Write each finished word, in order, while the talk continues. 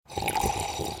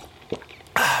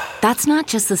That's not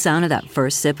just the sound of that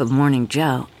first sip of Morning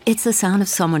Joe. It's the sound of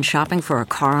someone shopping for a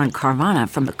car on Carvana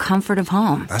from the comfort of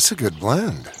home. That's a good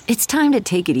blend. It's time to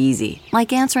take it easy,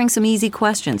 like answering some easy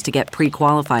questions to get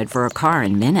pre-qualified for a car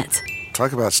in minutes.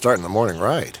 Talk about starting the morning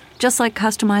right. Just like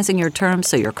customizing your terms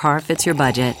so your car fits your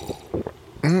budget.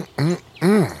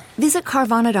 Visit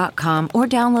Carvana.com or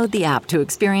download the app to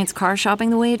experience car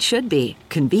shopping the way it should be.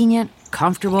 Convenient,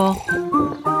 comfortable.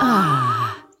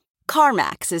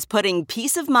 CarMax is putting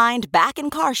peace of mind back in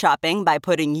car shopping by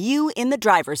putting you in the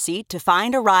driver's seat to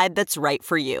find a ride that's right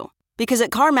for you. Because at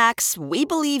CarMax, we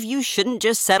believe you shouldn't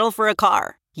just settle for a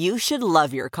car. You should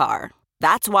love your car.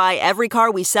 That's why every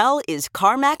car we sell is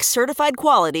CarMax certified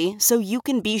quality, so you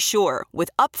can be sure with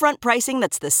upfront pricing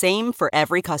that's the same for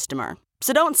every customer.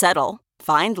 So don't settle.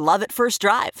 Find love at first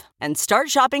drive and start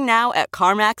shopping now at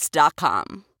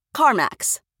CarMax.com.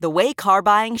 CarMax, the way car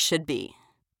buying should be.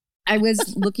 I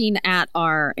was looking at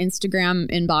our Instagram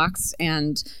inbox,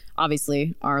 and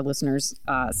obviously our listeners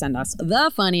send us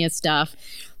the funniest stuff,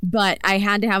 but I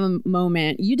had to have a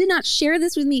moment. You did not share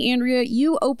this with me, Andrea.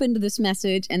 You opened this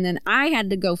message, and then I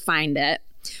had to go find it,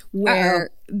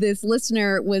 where this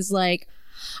listener was like,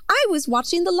 I was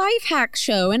watching the Life Hack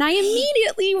show and I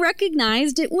immediately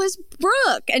recognized it was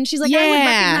Brooke. And she's like, I would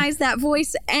recognize that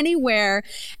voice anywhere.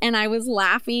 And I was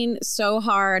laughing so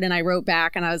hard. And I wrote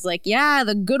back and I was like, yeah,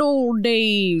 the good old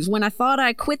days when I thought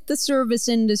I quit the service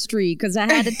industry because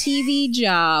I had a TV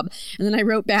job. And then I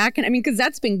wrote back, and I mean, because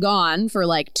that's been gone for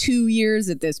like 2 years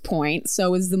at this point.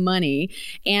 So is the money.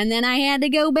 And then I had to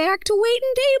go back to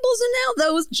waiting tables. And now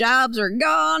those jobs are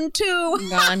gone too.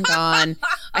 Gone.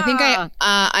 I think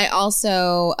I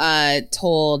also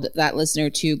told that listener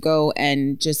to go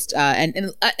and just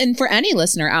and for any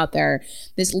listener out there,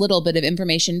 this little bit of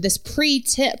information, this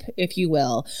pre-tip, if you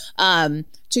will,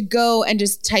 to go and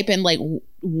just type in like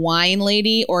wine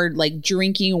lady or like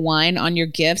drinking wine on your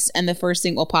gifts, and the first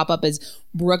thing will pop up is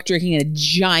Brooke drinking a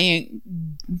giant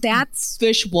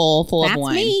fishbowl full of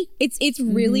wine. That's me. It's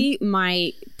really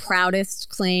my proudest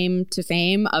claim to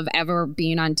fame of ever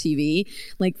being on TV.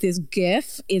 Like, this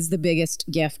GIF is the biggest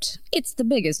gift. It's the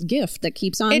biggest gift that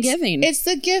keeps on giving. It's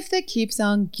the gift that keeps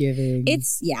on giving. It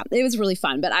was really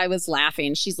fun, but I was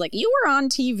laughing. She's like, you were on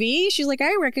TV? She's like,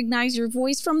 I recognize your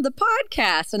voice from the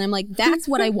podcast. And I'm like, that's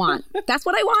what I want. That's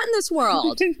what I want in this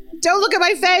world. Don't look at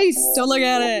my face. Don't look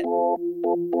at it.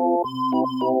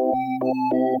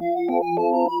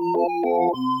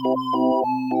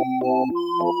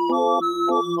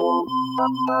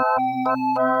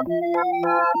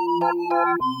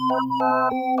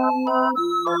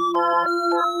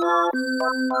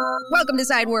 Welcome to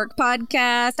Sidework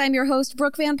Podcast. I'm your host,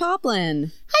 Brooke Van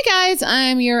Poplin. Hi, guys.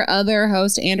 I'm your other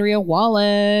host, Andrea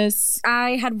Wallace.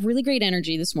 I had really great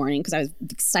energy this morning because I was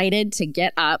excited to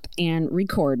get up and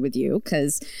record with you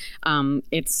because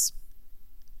it's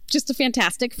just a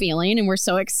fantastic feeling, and we're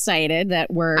so excited that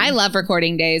I love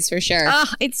recording days for sure.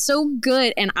 It's so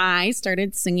good. And I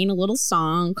started singing a little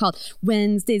song called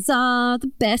Wednesdays Are the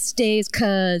Best Days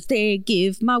 'cause they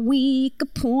give my week a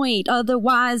point.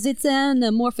 Otherwise it's an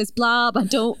amorphous blob. I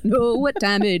don't know what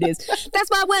time it is. That's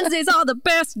why Wednesdays are the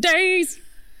best days.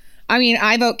 I mean,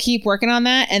 I vote keep working on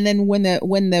that, and then when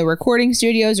the recording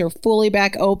studios are fully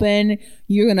back open,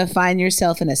 you're gonna find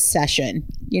yourself in a session,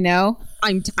 you know?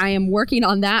 I am working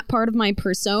on that part of my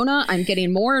persona. I'm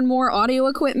getting more and more audio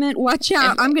equipment. Watch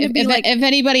out. I'm going to be like... If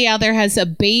anybody out there has a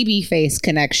baby face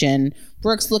connection,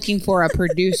 Brooke's looking for a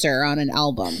producer on an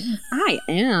album. I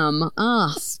am.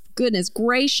 Oh, goodness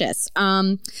gracious.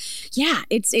 Yeah,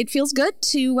 it feels good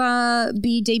to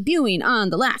be debuting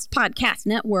on the Last Podcast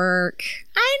Network.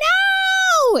 I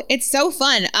know! It's so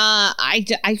fun.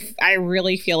 I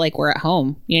really feel like we're at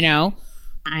home, you know?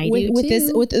 With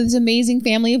this amazing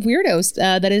family of weirdos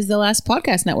that is the Last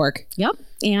Podcast Network. Yep.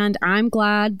 And I'm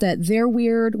glad that their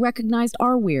weird recognized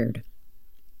our weird.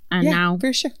 And now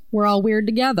for sure, we're all weird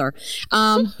together.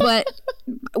 But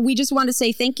we just want to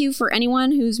say thank you for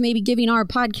anyone who's maybe giving our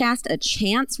podcast a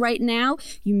chance right now.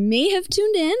 You may have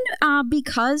tuned in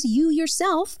because you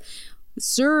yourself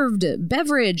served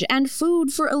beverage and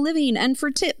food for a living and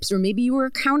for tips, or maybe you were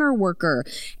a counter worker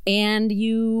and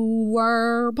you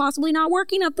are possibly not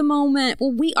working at the moment.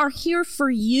 Well, we are here for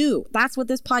you. That's what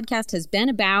this podcast has been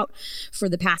about for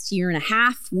the past year and a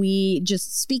half. We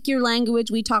just speak your language,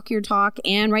 we talk your talk,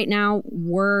 and right now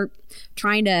we're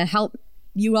trying to help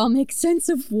you all make sense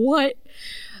of what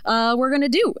we're going to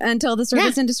do until the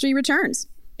service industry returns.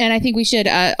 And I think we should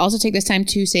also take this time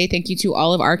to say thank you to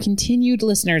all of our continued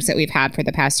listeners that we've had for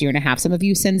the past year and a half. Some of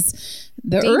you since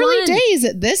the early days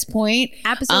at this point.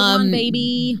 Episode 1,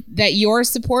 baby. That your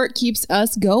support keeps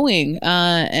us going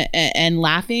and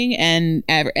laughing and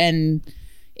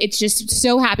it's just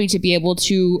so happy to be able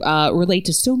to relate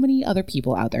to so many other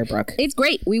people out there, Brooke. It's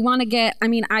great. We want to get, I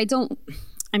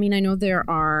know there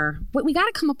are, but we got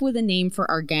to come up with a name for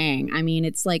our gang. I mean,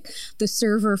 it's like the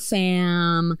server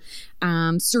fam,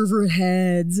 server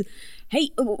heads. Hey,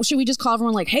 should we just call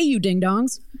everyone like, hey, you ding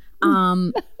dongs?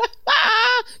 Our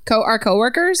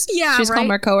coworkers? Yeah, just call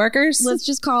them our coworkers.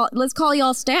 Let's call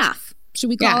y'all staff. Should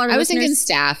we call our listeners? I was thinking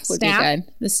staff would be good.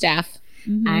 The staff.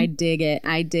 Mm-hmm. I dig it.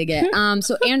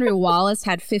 So Andrea Wallace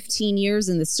had 15 years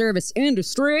in the service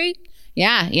industry.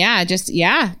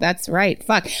 Yeah, that's right.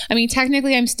 Fuck. I mean,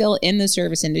 technically I'm still in the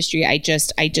service industry. I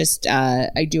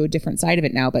do a different side of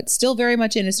it now, but still very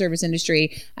much in a service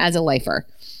industry as a lifer.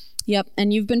 Yep.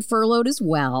 And you've been furloughed as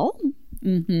well.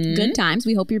 Mm-hmm. Good times.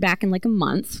 We hope you're back in like a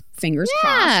month. Fingers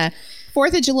crossed.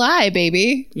 4th of July,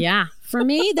 baby. Yeah. For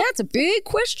me, that's a big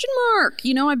question mark.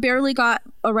 You know, I barely got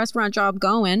a restaurant job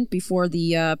going before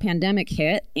the pandemic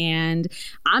hit, and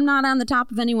I'm not on the top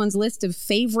of anyone's list of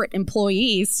favorite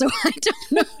employees, so I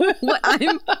don't know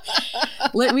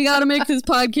what we got to make this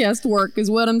podcast work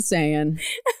is what I'm saying.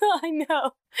 I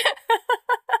know.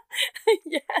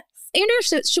 Yes.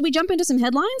 Andrea, should we jump into some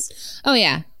headlines? Oh,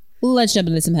 yeah. Let's jump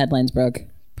into some headlines, Brooke.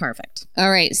 Perfect.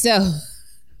 All right. So,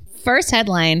 first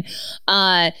headline.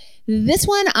 This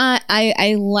one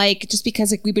I like just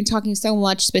because like we've been talking so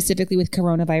much specifically with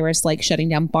coronavirus, like shutting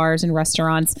down bars and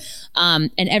restaurants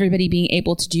and everybody being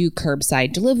able to do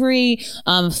curbside delivery.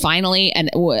 Finally, and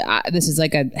this is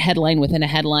like a headline within a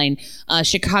headline.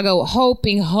 Chicago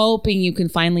hoping you can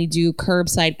finally do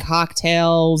curbside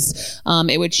cocktails.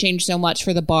 It would change so much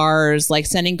for the bars, like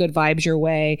sending good vibes your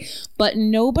way. But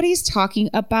nobody's talking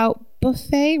about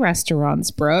buffet restaurants,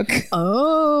 Brooke.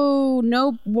 Oh,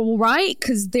 no. Well, right.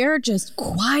 Because they're just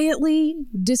quietly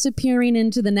disappearing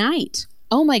into the night.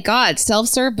 Oh my God.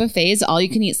 Self-serve buffets, all you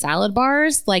can eat salad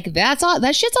bars. Like that's all,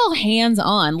 that shit's all hands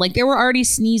on. Like there were already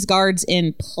sneeze guards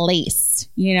in place.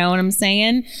 You know what I'm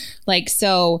saying? Like,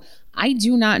 so I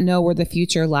do not know where the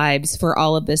future lies for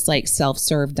all of this like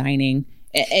self-serve dining.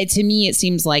 To me, it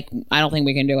seems like I don't think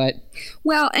we can do it.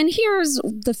 Well, and here's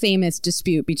the famous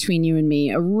dispute between you and me,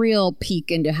 a real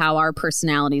peek into how our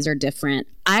personalities are different.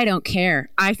 I don't care.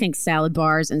 I think salad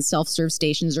bars and self-serve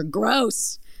stations are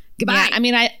gross. Goodbye. Yeah, I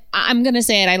mean, I'm going to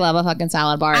say it. I love a fucking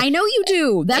salad bar. I know you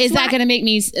do. Is that going to make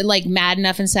me like mad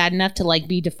enough and sad enough to like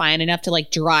be defiant enough to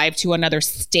like drive to another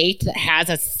state that has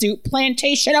a soup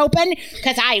plantation open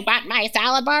because I want my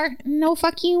salad bar? No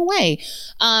fucking way.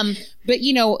 But,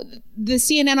 you know, the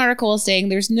CNN article is saying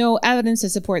there's no evidence to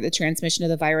support the transmission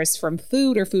of the virus from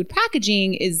food or food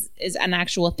packaging is an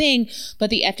actual thing.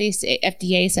 But the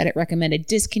FDA said it recommended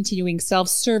discontinuing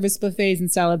self-service buffets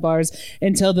and salad bars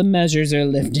until the measures are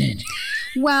lifted.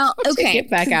 Well, okay.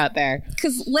 Get back out there.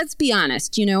 Because let's be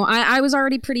honest, you know, I was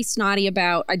already pretty snotty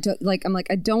about, I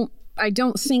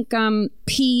don't think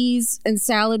peas and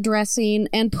salad dressing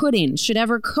and pudding should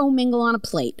ever commingle on a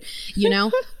plate. You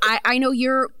know, I know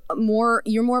you're more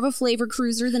of a flavor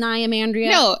cruiser than I am, Andrea.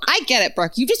 No, I get it,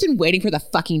 Brooke. You've just been waiting for the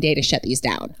fucking day to shut these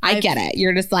down. I get it.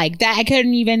 You're just like, that. I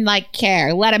couldn't even like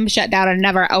care. Let them shut down and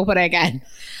never open again.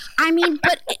 I mean,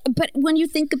 but when you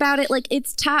think about it, like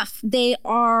it's tough. They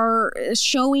are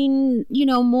showing, you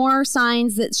know, more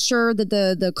signs that sure that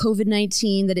the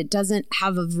COVID-19 that it doesn't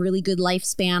have a really good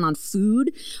lifespan on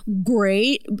food.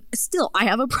 Great. Still, I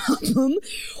have a problem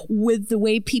with the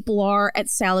way people are at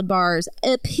salad bars.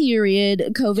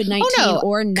 Period. COVID-19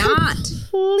 or not.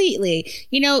 Completely.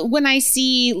 You know, when I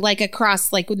see like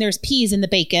across, like when there's peas in the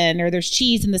bacon or there's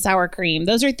cheese in the sour cream,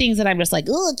 those are things that I'm just like,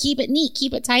 oh, keep it neat,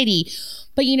 keep it tidy.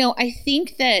 But, you know, I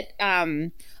think that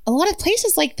a lot of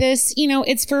places like this, you know,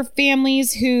 it's for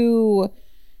families who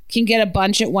can get a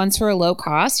bunch at once for a low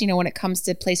cost. You know, when it comes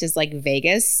to places like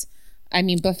Vegas, I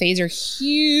mean, buffets are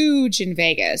huge in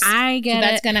Vegas. I get it. So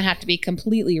that's going to have to be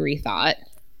completely rethought.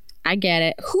 I get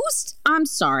it. I'm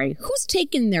sorry, who's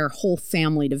taking their whole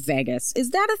family to Vegas? Is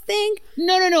that a thing?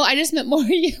 No. I just meant more,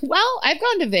 well, I've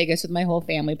gone to Vegas with my whole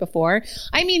family before.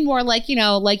 I mean more like, you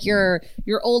know, like your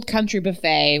old country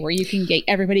buffet where you can get,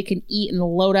 everybody can eat and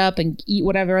load up and eat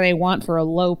whatever they want for a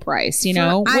low price, you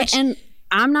know? And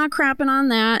I'm not crapping on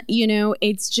that. You know,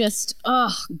 it's just,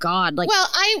 oh God. Like, well,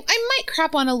 I might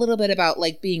crap on a little bit about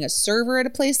like being a server at a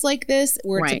place like this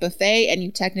where it's a buffet and you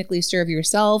technically serve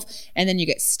yourself and then you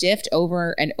get stiffed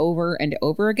over and over and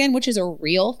over again, which is a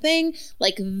real thing.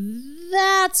 Like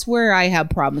that's where I have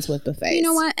problems with buffets. You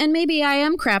know what? And maybe I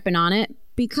am crapping on it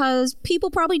because people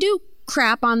probably do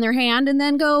crap on their hand and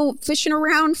then go fishing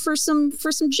around for some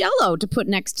Jell-O to put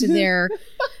next to their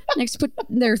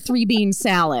their 3-bean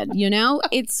salad. You know,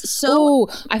 it's so.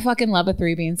 Oh, I fucking love a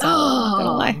 3-bean salad. I'm not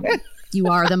gonna lie. You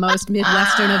are the most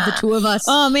Midwestern of the two of us.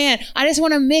 Oh man, I just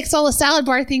want to mix all the salad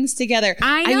bar things together.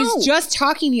 I know. I was just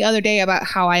talking the other day about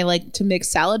how I like to mix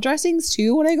salad dressings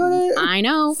too when I go to I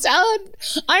know. salad.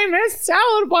 I miss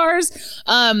salad bars.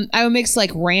 I would mix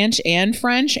like ranch and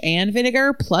French and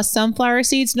vinegar plus sunflower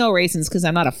seeds, no raisins because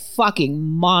I'm not a fucking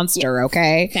monster,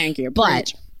 okay? Thank you.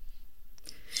 But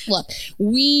look,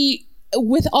 we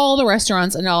with all the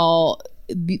restaurants and all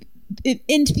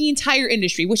into the entire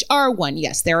industry, which are one,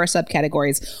 yes, there are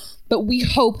subcategories, but we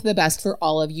hope the best for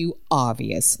all of you,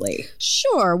 obviously.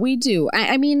 Sure, we do.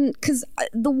 I mean, because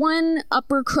the one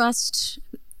upper crust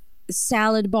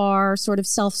salad bar, sort of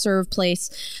self-serve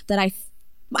place that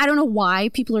I don't know why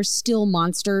people are still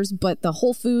monsters, but the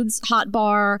Whole Foods hot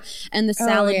bar and the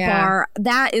salad bar,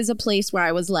 that is a place where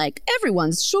I was like,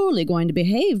 everyone's surely going to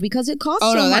behave because it costs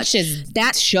so much.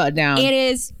 That's shut down. It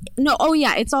is. No,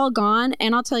 it's all gone.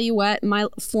 And I'll tell you what, my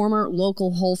former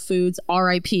local Whole Foods,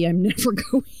 RIP, I'm never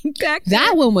going back there.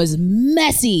 That one was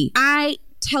messy. I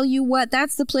tell you what,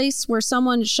 that's the place where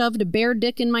someone shoved a bare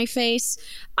dick in my face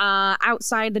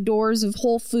outside the doors of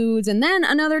Whole Foods. And then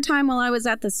another time while I was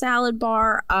at the salad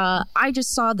bar, I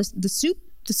just saw the soup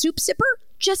sipper,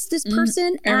 just this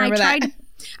person. And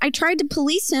I tried to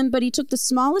police him, but he took the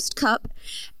smallest cup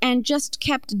and just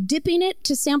kept dipping it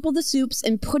to sample the soups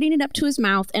and putting it up to his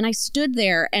mouth. And I stood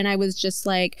there and I was just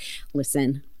like,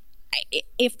 listen,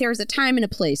 if there's a time and a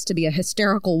place to be a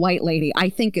hysterical white lady, I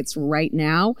think it's right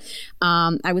now.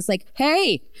 I was like,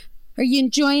 hey, are you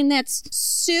enjoying that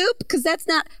soup? Because that's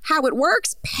not how it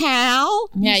works, pal.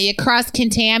 Yeah, you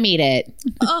cross-contaminate it.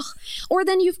 Ugh. Or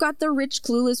then you've got the rich,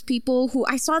 clueless people who,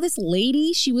 I saw this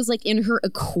lady, she was like in her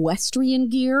equestrian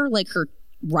gear, like her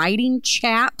riding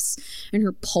chaps and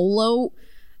her polo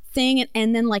thing,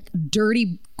 and then like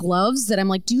dirty gloves that I'm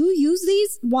like, do you use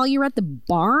these while you're at the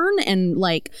barn and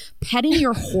like petting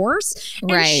your horse?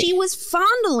 And right. She was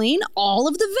fondling all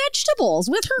of the vegetables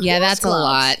with her horse that's gloves. a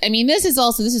lot. I mean, this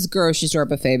is grocery store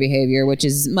buffet behavior, which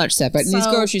is much separate. And these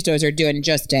grocery stores are doing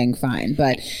just dang fine.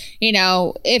 But, you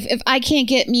know, if I can't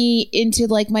get me into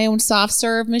like my own soft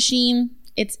serve machine,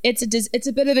 it's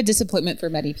a bit of a disappointment for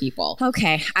many people.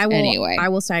 Okay, I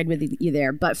will side with you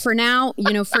there. But for now,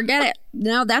 you know, forget it.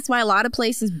 No, that's why a lot of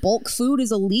places bulk food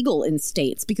is illegal in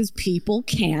states because people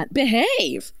can't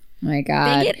behave. My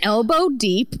God, they get elbow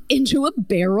deep into a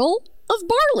barrel of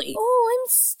barley. Oh, I'm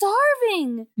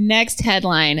starving. Next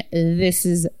headline. This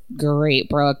is great,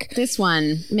 Brooke. This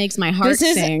one makes my heart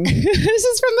sing. This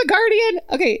is from The Guardian.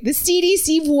 Okay, the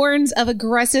CDC warns of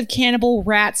aggressive cannibal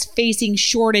rats facing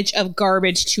shortage of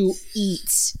garbage to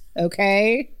eat.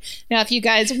 Okay? Now, if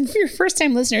you're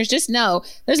first-time listeners, just know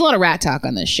there's a lot of rat talk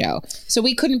on this show. So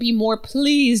we couldn't be more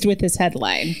pleased with this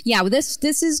headline. Yeah, this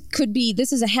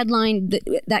is a headline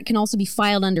that can also be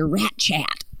filed under Rat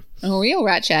Chat. Oh, real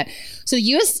rat chat. So the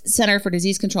U.S. Center for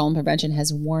Disease Control and Prevention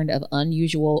has warned of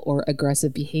unusual or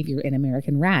aggressive behavior in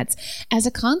American rats as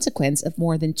a consequence of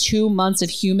more than 2 months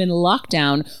of human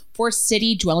lockdown for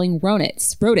city-dwelling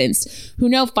rodents who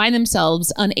now find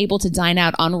themselves unable to dine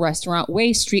out on restaurant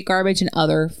waste, street garbage, and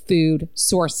other food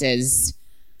sources.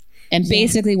 And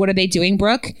basically, what are they doing,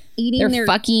 Brooke? Eating their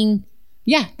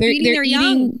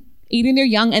young,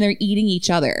 and they're eating each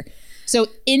other. So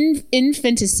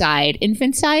infanticide,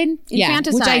 yeah,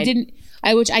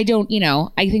 which I don't, you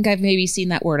know, I think I've maybe seen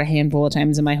that word a handful of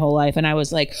times in my whole life. And I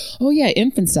was like, oh yeah,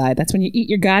 infanticide. That's when you eat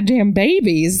your goddamn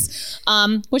babies.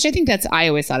 Which I think I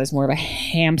always thought is more of a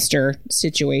hamster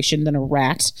situation than a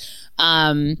rat.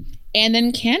 And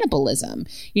then cannibalism,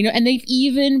 you know, and they've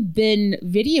even been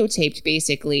videotaped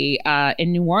basically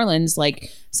in New Orleans.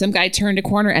 Like some guy turned a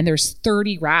corner and there's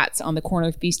 30 rats on the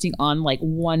corner feasting on like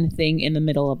one thing in the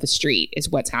middle of the street is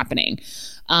what's happening.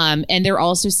 And they're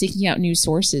also seeking out new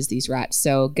sources, these rats.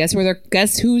 So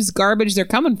guess whose garbage they're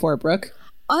coming for, Brooke?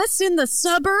 Us in the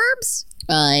suburbs?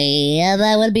 Yeah,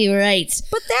 that would be right.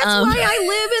 But that's why I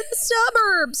live in the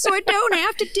suburbs, so I don't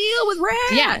have to deal with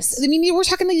rats. Yes. I mean, we're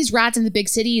talking about these rats in the big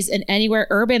cities and anywhere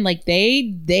urban, like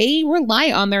they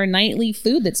rely on their nightly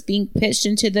food that's being pitched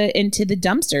into the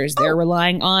dumpsters. They're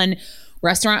relying on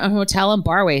restaurant and hotel and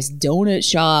bar waste, donut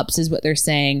shops is what they're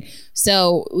saying.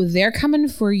 So they're coming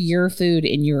for your food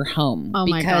in your home. Oh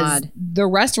my because God. the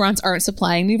restaurants aren't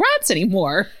supplying the rats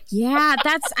anymore. Yeah,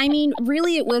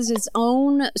 really, it was its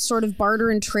own sort of barter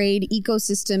and trade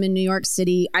ecosystem in New York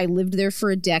City. I lived there for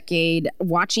a decade.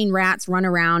 Watching rats run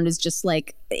around is just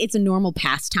like, it's a normal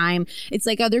pastime. It's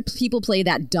like other people play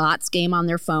that dots game on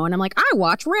their phone. I'm like, I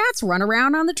watch rats run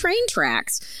around on the train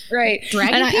tracks. Right.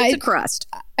 Dragging pizza crust.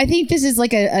 I think this is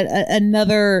like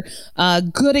another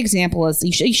good example. As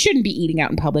you shouldn't be eating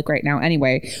out in public right now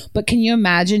anyway. But can you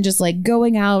imagine just like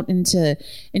going out into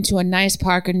a nice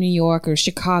park in New York or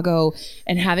Chicago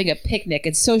and having a picnic,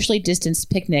 a socially distanced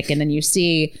picnic, and then you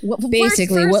see what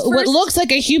looks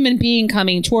like a human being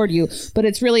coming toward you, but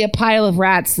it's really a pile of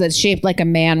rats that's shaped like a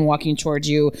man walking towards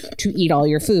you to eat all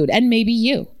your food, and maybe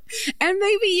you. And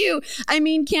maybe you. I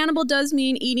mean, cannibal does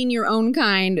mean eating your own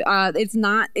kind. It's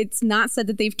not said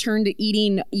that they've turned to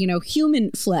eating,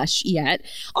 human flesh yet.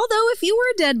 Although if you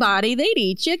were a dead body, they'd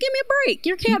eat you. Give me a break.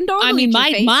 Your cat and dog. I mean,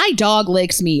 my dog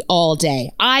licks me all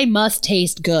day. I must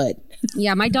taste good.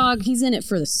 Yeah, my dog, he's in it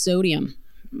for the sodium.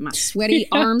 My sweaty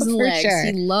arms and legs. Sure.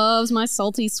 He loves my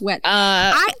salty sweat.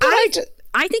 I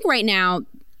think right now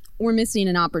we're missing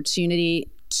an opportunity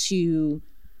to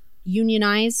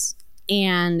unionize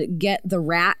and get the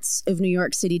rats of New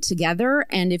York City together.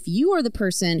 And if you are the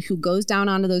person who goes down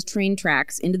onto those train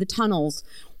tracks into the tunnels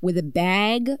with a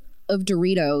bag of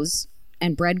Doritos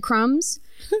and breadcrumbs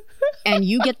and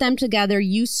you get them together,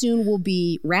 you soon will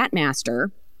be Rat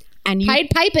Master. And you Pied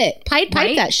Pipe it. Pied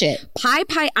Pipe that shit. I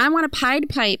want to Pied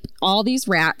Pipe all these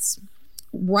rats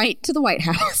right to the White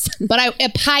House. But a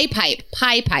pie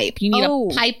pipe. You need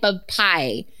a pipe of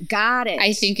pie. Got it.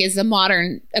 I think is the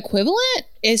modern equivalent,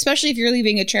 especially if you're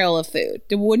leaving a trail of food.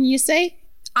 Wouldn't you say?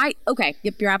 Okay.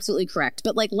 Yep, you're absolutely correct.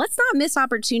 But let's not miss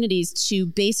opportunities to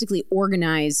basically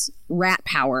organize rat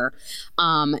power,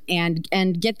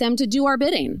 and get them to do our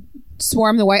bidding.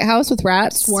 Swarm the White House with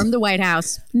rats? Swarm the White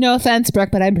House. No offense, Brooke,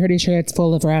 but I'm pretty sure it's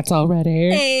full of rats already.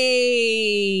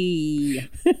 Hey.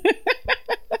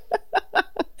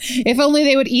 If only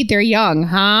they would eat their young,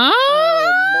 huh?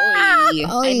 Oh, boy.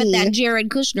 I bet that Jared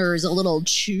Kushner is a little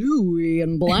chewy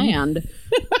and bland.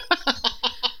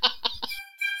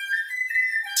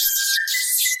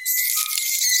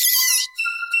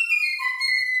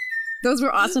 Those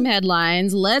were awesome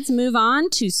headlines. Let's move on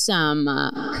to some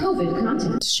COVID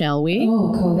content, shall we?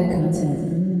 Oh, COVID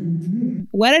content.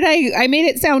 What did I made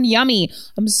it sound yummy.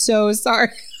 I'm so sorry.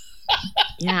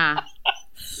 Yeah,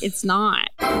 it's not.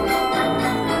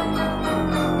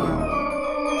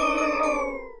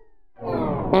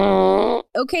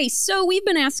 Okay, so we've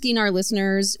been asking our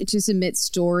listeners to submit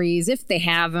stories, if they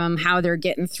have them, how they're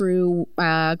getting through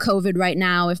COVID right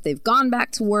now, if they've gone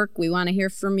back to work. We want to hear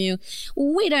from you.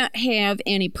 We don't have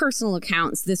any personal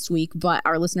accounts this week, but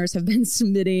our listeners have been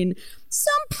submitting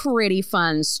some pretty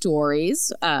fun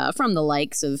stories from the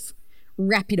likes of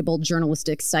reputable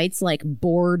journalistic sites like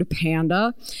Bored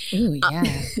Panda. Ooh,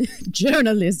 yeah.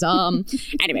 Journalism.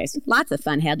 Anyways, lots of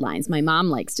fun headlines. My mom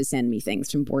likes to send me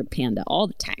things from Bored Panda all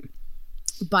the time.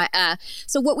 But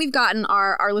so what we've gotten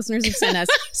are our listeners have sent us.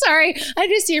 Sorry, I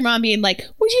just see your mom being like,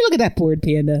 "Would you look at that Bored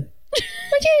Panda?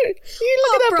 Would you look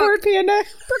at that Brooke, Bored Panda?"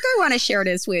 Brooke, I want to share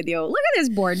this with you. Look at this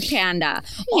Bored Panda.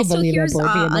 Also, here's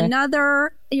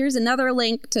another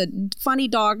link to funny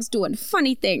dogs doing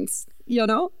funny things.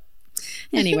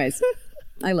 Anyways.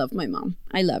 I love my mom.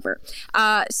 I love her.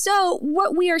 So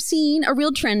what we are seeing a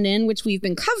real trend in, which we've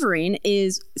been covering,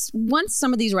 is once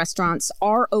some of these restaurants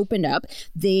are opened up,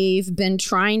 they've been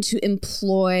trying to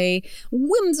employ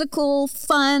whimsical,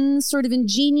 fun, sort of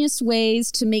ingenious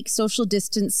ways to make social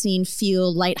distancing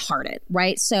feel lighthearted,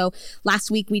 right? So last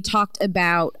week we talked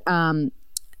about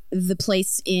the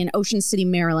place in Ocean City,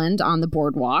 Maryland on the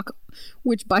boardwalk,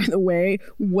 which, by the way,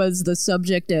 was the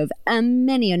subject of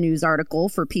many a news article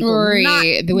for people with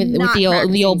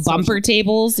the old bumper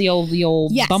tables, the old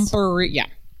yes. bumper, yeah.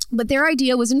 But their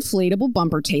idea was inflatable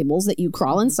bumper tables that you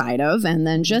crawl inside of and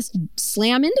then just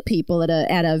slam into people at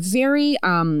a very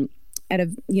a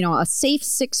safe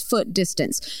 6-foot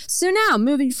distance. So now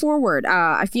moving forward,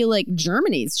 I feel like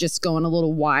Germany's just going a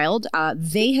little wild.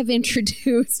 They have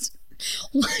introduced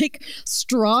like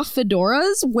straw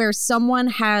fedoras where someone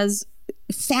has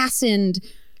fastened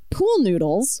pool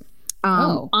noodles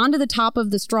onto the top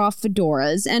of the straw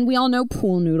fedoras. And we all know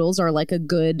pool noodles are like a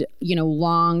good,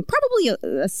 long, probably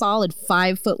a solid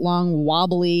 5 foot long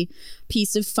wobbly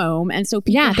piece of foam. And so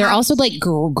people they're also like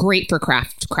great for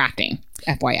crafting.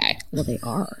 FYI. Well, they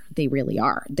are. They really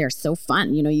are. They're so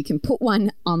fun. You can put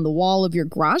one on the wall of your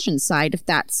garage inside if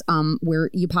that's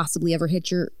where you possibly ever hit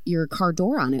your car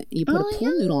door on it. You put a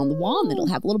pool noodle on the wall and it'll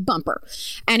have a little bumper.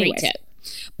 Anyway.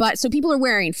 But so people are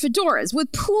wearing fedoras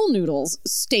with pool noodles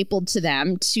stapled to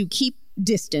them to keep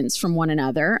distance from one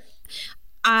another.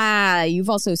 You've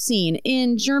also seen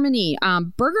in Germany,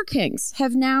 Burger Kings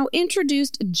have now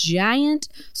introduced giant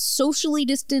socially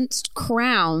distanced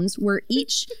crowns where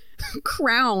each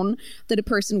crown that a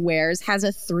person wears has a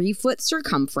 3-foot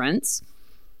circumference.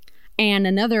 And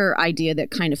another idea that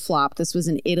kind of flopped, this was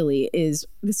in Italy,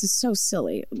 this is so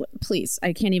silly. Please,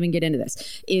 I can't even get into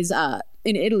this, is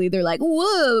in Italy, they're like,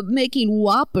 whoa, making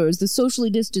Whoppers, the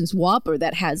socially distanced Whopper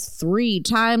that has 3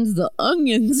 times the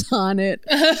onions on it.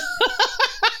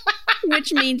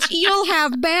 Which means you'll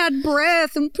have bad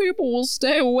breath and people will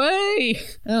stay away.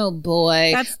 Oh,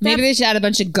 boy. Maybe they should add a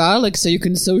bunch of garlic so you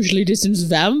can socially distance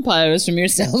vampires from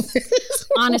yourself.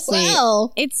 Honestly,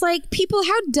 it's like, people,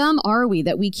 how dumb are we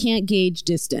that we can't gauge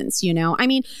distance, I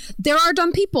mean, there are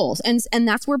dumb people, and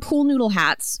that's where pool noodle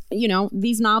hats,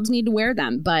 these knobs need to wear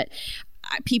them, but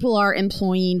people are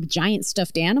employing giant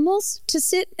stuffed animals to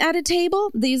sit at a table.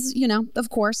 These, of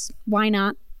course, why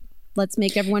not? Let's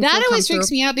make everyone feel that always comfortable.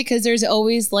 freaks me out because there's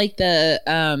always like the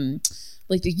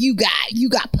you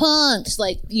got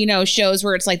punked, shows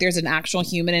where it's like there's an actual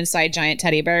human inside giant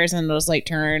teddy bears and they'll just like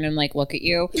turn and like look at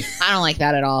you. I don't like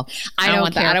that at all. I don't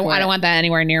want that. I don't want that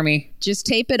anywhere near me. Just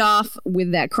tape it off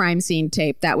with that crime scene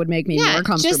tape. That would make me more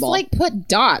comfortable. Just like put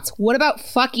dots. What about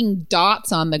fucking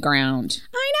dots on the ground?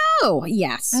 I know.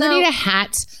 Yes. I don't need a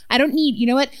hat. I don't need, you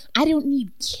know what? I don't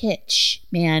need kitsch,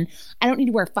 man. I don't need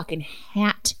to wear a fucking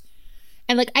hat.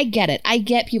 And like, I get it. I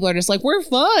get people are just like, we're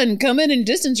fun. Come in and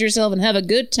distance yourself and have a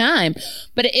good time.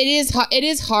 But it is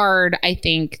hard, I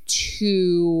think,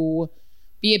 to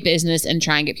be a business and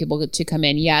try and get people to come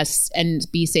in, yes, and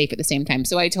be safe at the same time.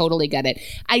 So I totally get it.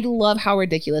 I love how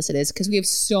ridiculous it is because we have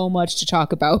so much to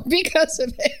talk about because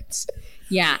of it.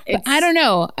 Yeah. But I don't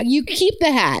know. You keep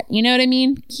the hat. You know what I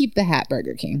mean? Keep the hat,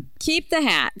 Burger King. Keep the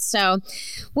hat. So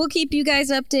we'll keep you guys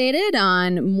updated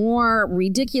on more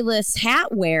ridiculous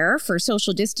hat wear for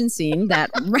social distancing that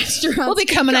restaurants. We'll be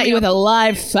coming at you with a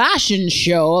live fashion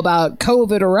show about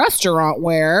COVID restaurant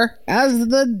wear. As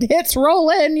the hits roll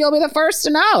in, you'll be the first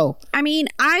to know. I mean,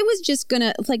 I was just going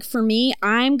to, like, for me,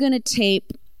 I'm going to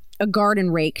tape a garden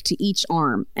rake to each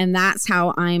arm, and that's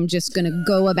how I'm just going to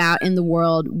go about in the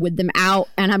world with them out,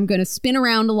 and I'm going to spin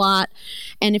around a lot,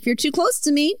 and if you're too close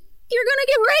to me, you're going to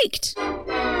get raked.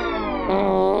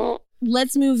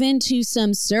 Let's move into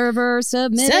some server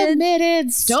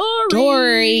submitted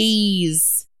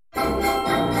stories.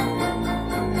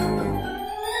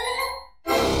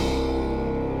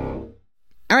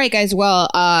 All right, guys. Well,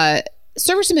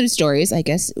 server submitted stories, I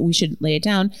guess we should lay it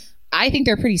down. I think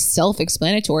they're pretty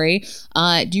self-explanatory.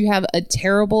 Do you have a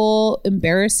terrible,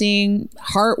 embarrassing,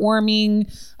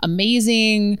 heartwarming,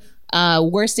 amazing,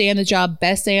 worst day on the job,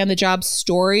 best day on the job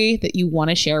story that you want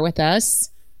to share with us?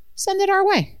 Send it our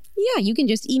way. Yeah, you can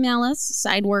just email us,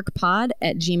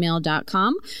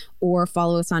 sideworkpod@gmail.com, or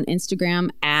follow us on Instagram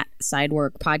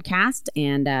 @sideworkpodcast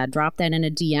and drop that in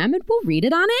a DM and we'll read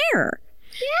it on air.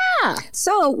 Yeah.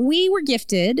 So we were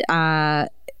gifted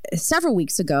several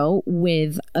weeks ago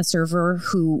with a server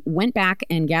who went back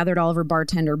and gathered all of her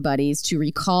bartender buddies to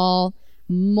recall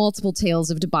multiple tales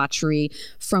of debauchery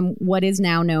from what is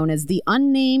now known as the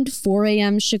unnamed 4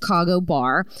 a.m. Chicago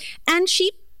bar. And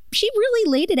she really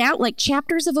laid it out like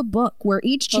chapters of a book where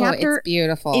each chapter it's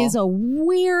beautiful. is a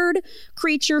weird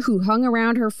creature who hung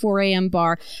around her 4 a.m.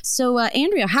 bar. So,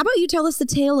 Andrea, how about you tell us the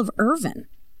tale of Irvin?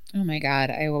 Oh, my God.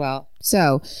 I will.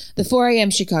 So the 4 a.m.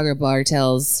 Chicago bar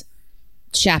tells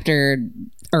chapter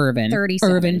Irvin.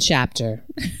 37. Irvin chapter.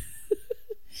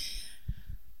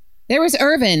 There was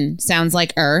Irvin. Sounds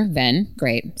like Irvin.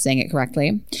 Great. Saying it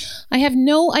correctly. I have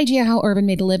no idea how Irvin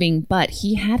made a living, but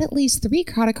he had at least 3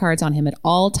 credit cards on him at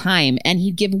all time, and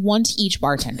he'd give one to each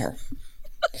bartender.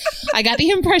 I got the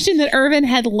impression that Irvin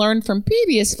had learned from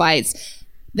previous fights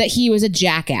that he was a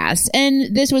jackass,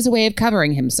 and this was a way of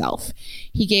covering himself.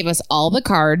 He gave us all the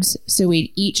cards, so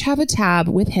we'd each have a tab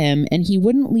with him, and he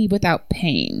wouldn't leave without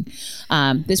paying.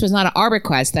 This was not our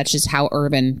request. That's just how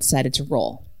Irvin decided to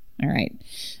roll. All right.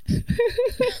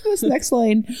 This next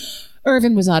line.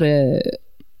 Irvin was not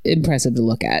impressive to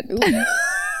look at.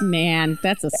 Man,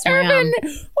 that's a slam. Irvin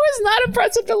was not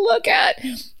impressive to look at.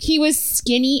 He was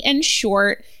skinny and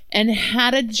short and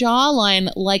had a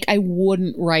jawline like I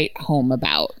wouldn't write home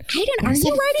about. Are you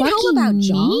writing home about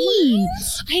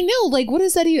jawlines? I know. Like, what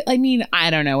does that even... I mean, I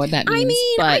don't know what that means.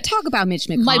 But I talk about Mitch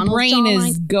McConnell's my brain jawline.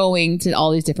 is going to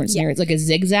all these different scenarios, like a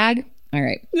zigzag. All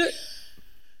right.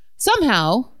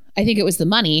 Somehow, I think it was the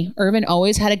money, Irvin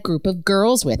always had a group of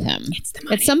girls with him. It's the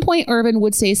money. At some point, Irvin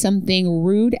would say something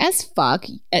rude as fuck,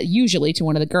 usually to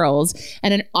one of the girls,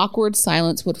 and an awkward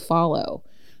silence would follow.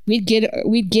 We'd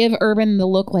give Irvin the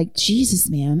look like, Jesus,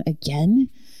 man, again?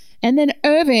 And then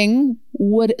Irving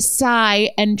would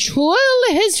sigh and twirl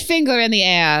his finger in the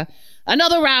air.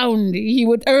 Another round,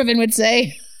 Irvin would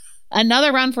say.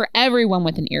 Another round for everyone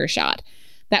with an earshot.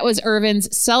 That was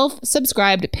Irvin's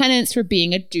self-subscribed penance for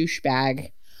being a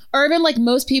douchebag. Irvin, like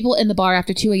most people in the bar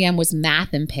after 2 a.m., was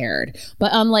math impaired.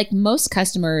 But unlike most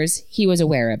customers, he was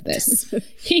aware of this.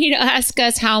 He'd ask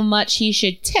us how much he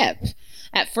should tip.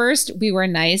 At first, we were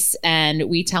nice and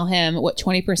we tell him what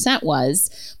 20%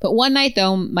 was. But one night,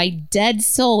 though, my dead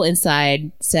soul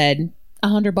inside said,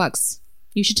 $100.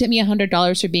 You should tip me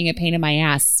 $100 for being a pain in my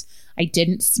ass. I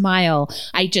didn't smile.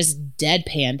 I just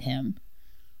deadpanned him.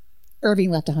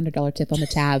 Irving left a $100 tip on the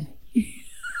tab.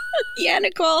 Yeah,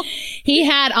 Nicole. He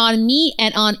had on me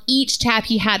and on each tab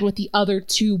he had with the other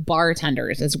 2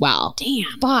 bartenders as well.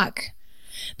 Damn. Fuck.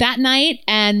 That night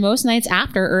and most nights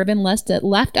after, Irvin left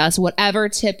us whatever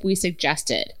tip we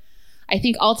suggested. I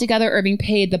think altogether, Irving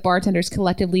paid the bartenders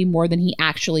collectively more than he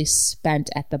actually spent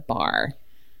at the bar.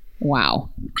 Wow.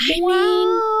 I mean,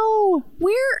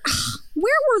 where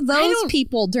were those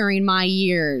people during my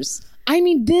years? I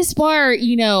mean, this bar,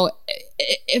 you know,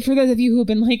 for those of you who have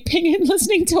been like pinging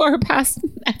listening to our past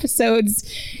episodes,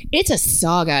 it's a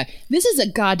saga. This is a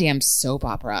goddamn soap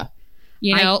opera.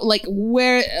 You know, like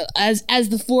where as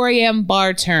the 4 a.m.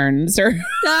 bar turns, or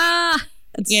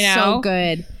it's you know, so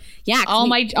good. Yeah, all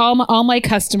my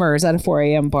customers at a 4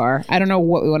 a.m. bar. I don't know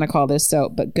what we want to call this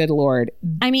soap, but good Lord.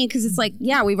 I mean, because it's like,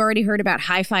 yeah, we've already heard about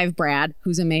High Five Brad,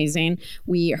 who's amazing.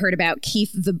 We heard about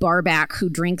Keith the barback, who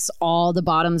drinks all the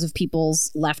bottoms of people's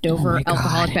leftover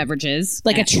alcoholic beverages.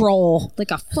 Like a troll.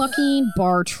 Like a fucking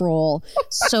bar troll.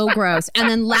 So gross. And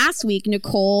then last week,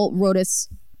 Nicole wrote us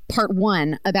part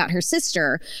 1 about her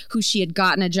sister, who she had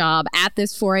gotten a job at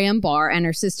this 4 a.m. bar, and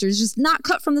her sister's just not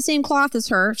cut from the same cloth as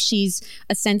her. She's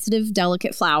a sensitive,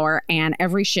 delicate flower, and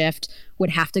every shift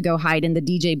would have to go hide in the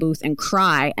DJ booth and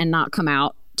cry and not come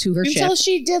out to her shift. Until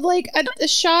she did like a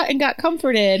shot and got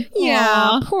comforted. Yeah,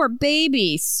 Aww. poor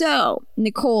baby. So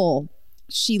Nicole,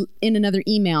 she in another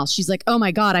email, she's like, oh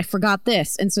my God, I forgot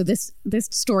this. And so this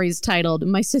story is titled,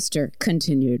 My Sister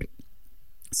Continued.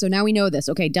 So now we know this.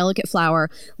 Okay, delicate flower,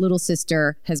 little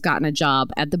sister has gotten a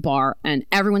job at the bar and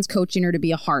everyone's coaching her to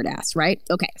be a hard ass, right?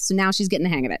 Okay, so now she's getting the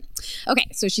hang of it. Okay,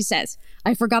 so she says,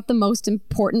 I forgot the most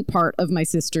important part of my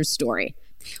sister's story.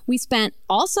 We spent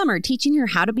all summer teaching her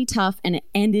how to be tough, and it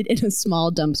ended in a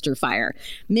small dumpster fire.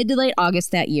 Mid to late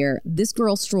August that year, this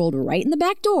girl strolled right in the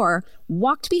back door,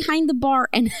 walked behind the bar,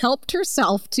 and helped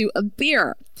herself to a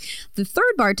beer. The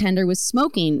third bartender was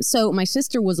smoking, so my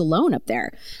sister was alone up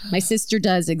there. My sister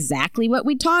does exactly what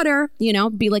we taught her, you know,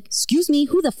 be like, excuse me,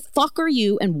 who the fuck are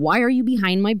you, and why are you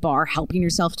behind my bar helping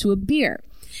yourself to a beer?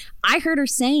 I heard her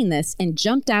saying this and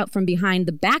jumped out from behind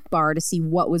the back bar to see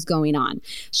what was going on.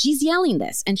 She's yelling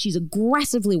this, and she's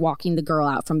aggressively walking the girl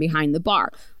out from behind the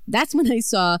bar. That's when I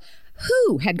saw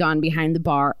who had gone behind the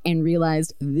bar and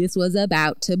realized this was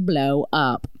about to blow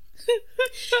up.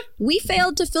 We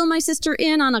failed to fill my sister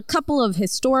in on a couple of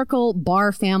historical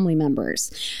bar family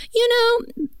members. You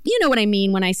know what I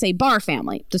mean when I say bar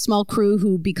family, the small crew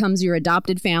who becomes your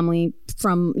adopted family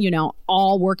from, you know,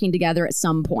 all working together at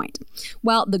some point.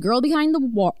 Well, the girl behind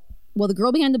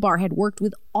the bar had worked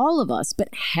with all of us, but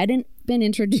hadn't been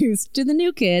introduced to the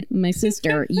new kid, my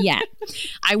sister, yet.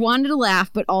 I wanted to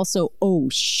laugh, but also, oh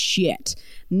shit.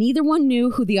 Neither one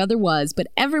knew who the other was, but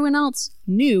everyone else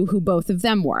knew who both of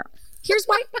them were. Here's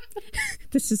why.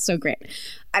 This is so great.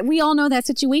 We all know that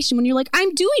situation when you're like,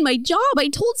 I'm doing my job. I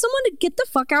told someone to get the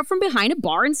fuck out from behind a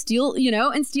bar and steal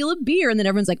a beer. And then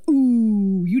everyone's like,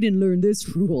 ooh, you didn't learn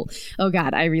this rule. Oh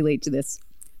God, I relate to this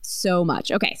so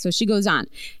much. Okay, so she goes on.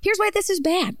 Here's why this is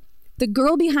bad. The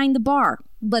girl behind the bar,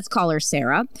 let's call her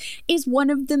Sarah, is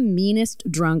one of the meanest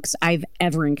drunks I've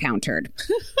ever encountered.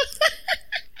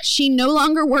 She no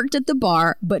longer worked at the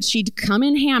bar, but she'd come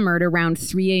in hammered around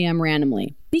 3 a.m.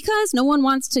 randomly. Because no one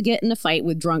wants to get in a fight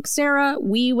with drunk Sarah,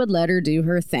 we would let her do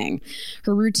her thing.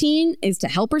 Her routine is to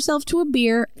help herself to a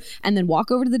beer and then walk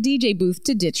over to the DJ booth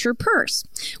to ditch her purse.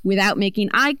 Without making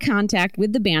eye contact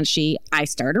with the Banshee, I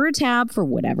start her a tab for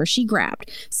whatever she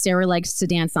grabbed. Sarah likes to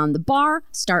dance on the bar,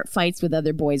 start fights with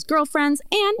other boys' girlfriends,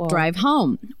 and drive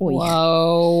home.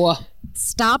 Whoa.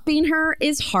 Stopping her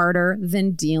is harder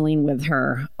than dealing with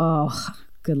her. Oh,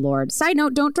 good Lord. Side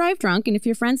note, don't drive drunk. And if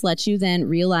your friends let you, then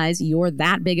realize you're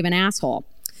that big of an asshole.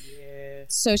 Yeah.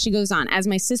 So she goes on. As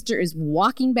my sister is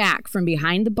walking back from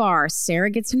behind the bar,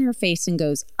 Sarah gets in her face and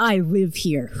goes, I live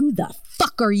here. Who the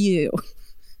fuck are you?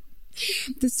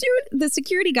 The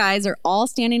security guys are all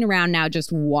standing around now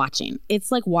just watching.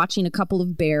 It's like watching a couple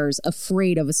of bears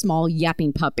afraid of a small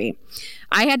yapping puppy.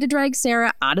 I had to drag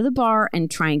Sarah out of the bar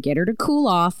and try and get her to cool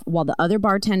off while the other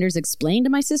bartenders explained to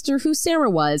my sister who Sarah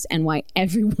was and why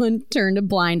everyone turned a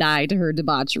blind eye to her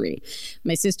debauchery.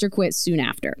 My sister quit soon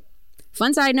after.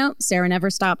 Fun side note, Sarah never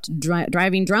stopped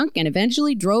driving drunk and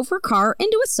eventually drove her car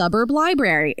into a suburb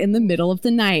library in the middle of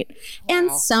the night and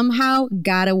somehow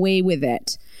got away with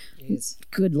it. Jeez.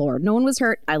 Good Lord. No one was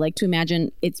hurt. I like to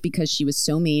imagine it's because she was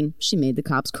so mean, she made the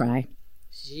cops cry.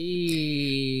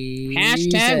 Jeez.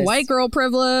 Hashtag white girl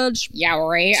privilege. Yeah,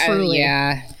 right? Truly.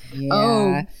 Yeah.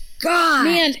 Oh, God.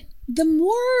 Man, the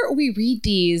more we read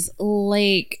these,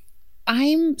 like,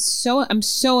 I'm so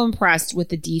impressed with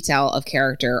the detail of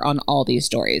character on all these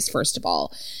stories, first of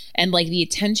all. And, like, the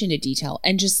attention to detail.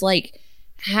 And just, like,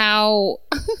 how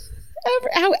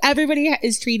everybody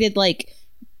is treated, like,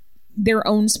 their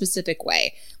own specific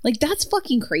way. Like, that's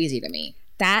fucking crazy to me.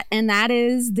 That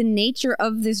is the nature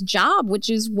of this job, which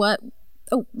is what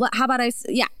how about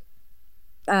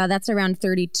that's around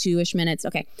 32-ish minutes.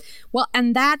 Okay. Well,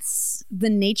 and that's the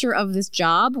nature of this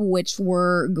job, which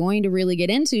we're going to really get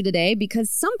into today because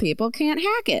some people can't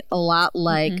hack it. A lot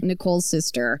like Nicole's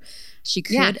sister. She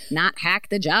could not hack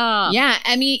the job. Yeah.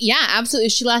 I mean, yeah, absolutely.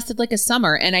 She lasted like a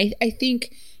summer. And I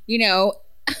think, you know,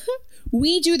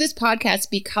 we do this podcast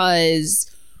because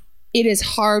it is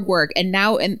hard work. And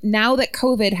now that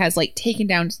COVID has like taken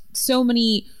down so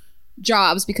many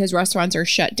jobs because restaurants are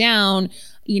shut down,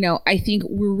 you know, I think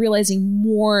we're realizing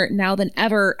more now than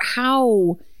ever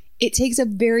how it takes a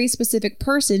very specific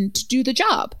person to do the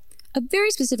job. A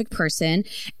very specific person.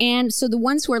 And so the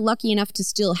ones who are lucky enough to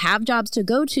still have jobs to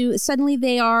go to, suddenly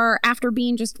they are, after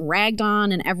being just ragged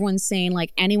on and everyone's saying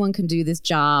like anyone can do this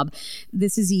job,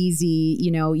 this is easy, you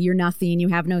know, you're nothing, you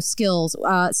have no skills.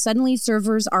 Suddenly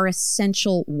servers are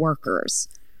essential workers.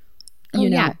 You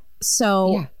know? Yeah.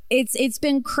 So it's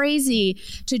been crazy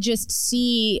to just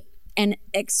see and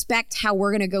expect how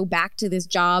we're going to go back to this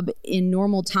job in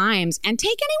normal times and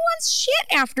take anyone's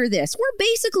shit after this. We're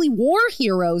basically war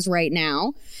heroes right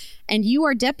now. And you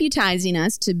are deputizing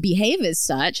us to behave as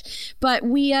such. But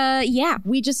we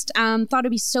just thought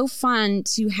it'd be so fun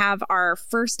to have our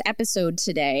first episode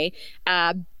today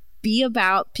be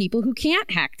about people who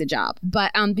can't hack the job.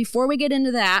 But before we get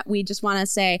into that, we just want to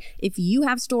say, if you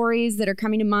have stories that are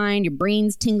coming to mind, your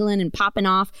brain's tingling and popping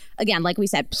off, again, like we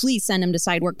said, please send them to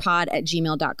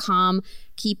sideworkpod@gmail.com.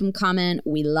 Keep them coming.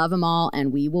 We love them all,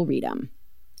 and we will read them.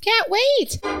 Can't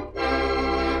wait.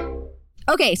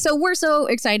 Okay, so we're so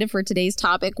excited for today's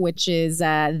topic, which is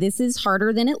this is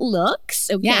harder than it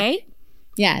looks. Okay?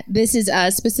 Yeah, this is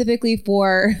specifically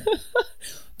for...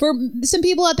 for some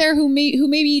people out there who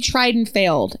maybe tried and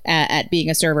failed at being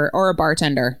a server or a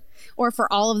bartender. Or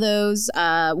for all of those,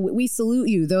 we salute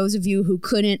you. Those of you who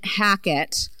couldn't hack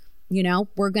it, you know,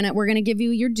 we're gonna give you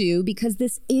your due because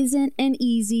this isn't an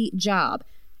easy job.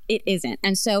 It isn't.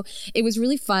 And so it was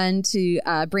really fun to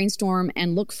brainstorm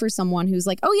and look for someone who's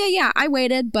like, oh, yeah, I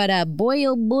waited. But boy,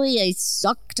 oh boy, I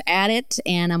sucked at it.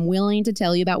 And I'm willing to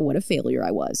tell you about what a failure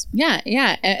I was. Yeah.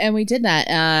 And we did that.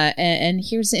 And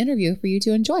here's the interview for you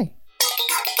to enjoy.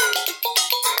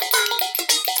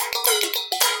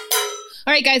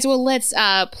 All right, guys. Well, let's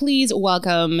please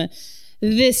welcome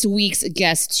this week's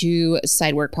guest to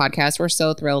Sidework Podcast. We're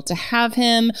so thrilled to have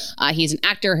him. He's an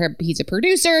actor. He's a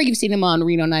producer. You've seen him on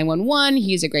Reno 911.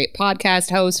 He's a great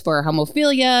podcast host for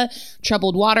Homophilia,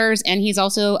 Troubled Waters, and he's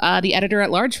also the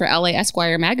editor-at-large for LA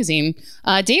Esquire magazine.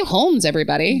 Dave Holmes,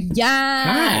 everybody. Yes.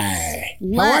 Hi.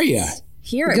 How are you?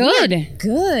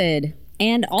 Good.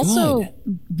 And also,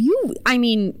 I'm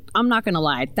not going to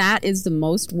lie. That is the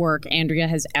most work Andrea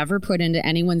has ever put into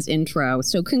anyone's intro.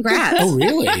 So congrats. Oh,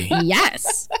 really?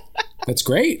 Yes. That's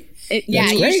great.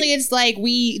 Usually it's like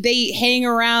they hang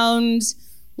around,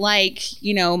 like,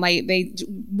 you know,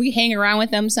 we hang around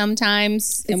with them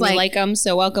sometimes and we like them.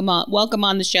 So welcome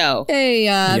on the show. Hey,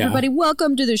 everybody,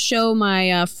 welcome to the show.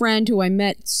 My friend who I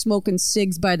met smoking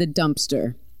cigs by the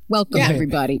dumpster. Welcome,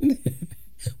 everybody.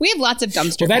 We have lots of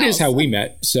dumpster. Well, that pals. is how we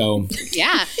met. So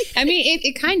Yeah, I mean,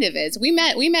 it kind of is. We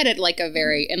met at like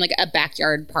a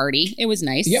backyard party. It was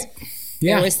nice. yep.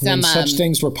 Yeah. There was some, when such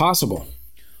things were possible.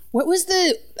 What was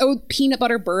peanut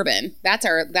butter bourbon? That's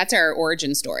our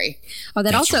origin story. Oh,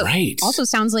 that That's also right. also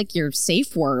sounds like your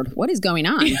safe word. What is going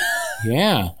on?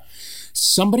 Yeah.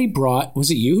 Somebody brought,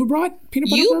 was it you who brought peanut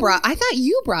butter bourbon? I thought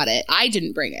you brought it. I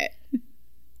didn't bring it.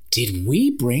 Did we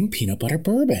bring peanut butter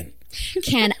bourbon?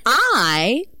 Can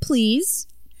I please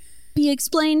be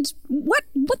explained? What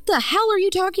the hell are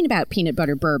you talking about? Peanut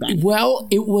butter bourbon? Well,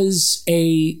 it was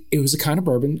a kind of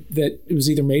bourbon that it was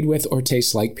either made with or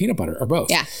tastes like peanut butter or both.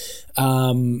 Yeah.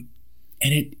 And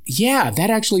that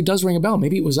actually does ring a bell.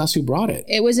 Maybe it was us who brought it.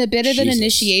 It was a bit of an Jesus.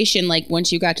 initiation. Like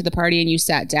once you got to the party and you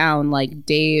sat down, like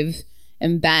Dave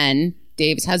and Ben,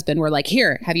 Dave's husband, were like,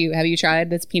 "Here, have you tried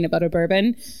this peanut butter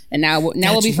bourbon?" And now we'll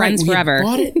That's be friends right. We forever.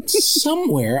 bought it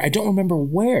somewhere. I don't remember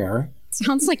where.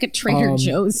 Sounds like a Trader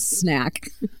Joe's snack.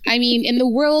 I mean, in the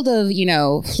world of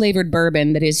flavored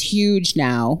bourbon that is huge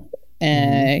now,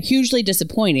 hugely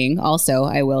disappointing. Also,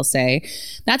 I will say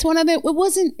that's one of it.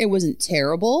 It wasn't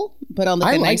terrible, but on the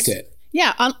I liked it.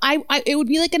 Yeah, it would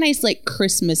be like a nice like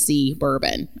Christmassy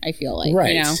bourbon. I feel like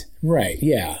Right. Right.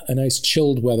 Yeah. A nice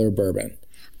chilled weather bourbon.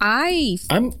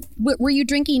 Were you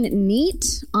drinking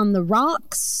neat on the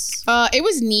rocks? It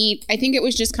was neat. I think it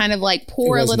was just kind of like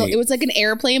pour a little. Neat. It was like an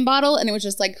airplane bottle, and it was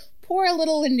just like pour a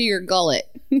little into your gullet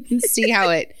and see how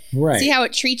it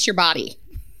treats your body.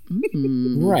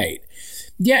 Mm-hmm. Right.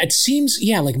 Yeah. It seems.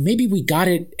 Yeah. Like maybe we got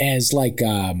it as like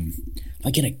in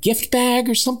a gift bag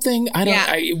or something. I don't.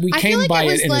 Yeah. We came by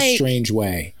it in a strange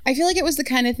way. I feel like it was the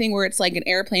kind of thing where it's like an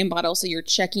airplane bottle, so you're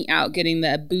checking out, getting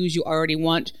the booze you already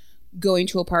want, going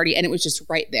to a party, and it was just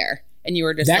right there, and you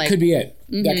were just that could be it.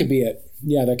 Mm-hmm. That could be it.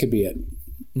 Yeah, that could be it.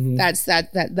 Mm-hmm.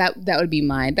 That would be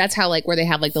mine. That's how like where they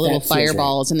have like the little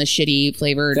fireballs and the shitty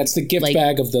flavored. That's the gift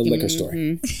bag of the liquor store.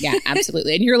 Yeah,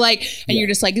 absolutely. And you're like, you're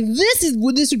just like, this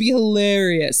would be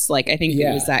hilarious. Like I think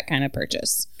it was that kind of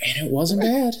purchase, and it wasn't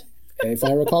bad. If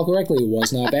I recall correctly, it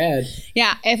was not bad.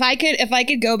 Yeah, if I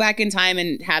could go back in time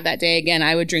and have that day again,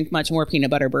 I would drink much more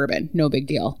peanut butter bourbon. No big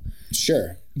deal.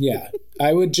 Sure. Yeah.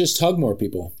 I would just hug more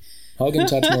people. Hug and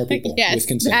touch more people with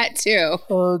consent. That too.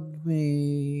 Hug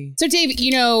me. So Dave,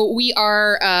 we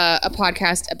are a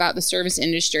podcast about the service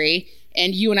industry,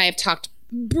 and you and I have talked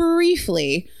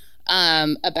briefly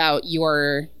about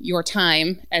your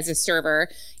time as a server,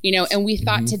 and we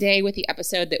thought today with the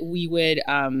episode that we would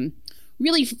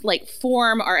really like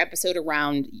form our episode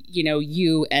around,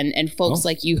 you and folks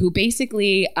like you who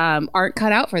basically aren't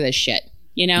cut out for this shit.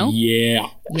 Yeah.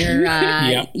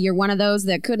 You're one of those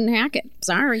that couldn't hack it.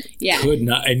 Sorry. Yeah. Could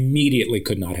not hack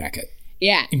it.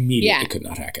 Yeah. Immediately could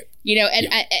not hack it.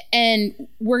 And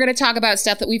we're going to talk about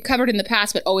stuff that we've covered in the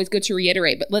past, but always good to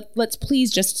reiterate. But let's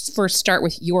please just first start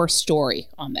with your story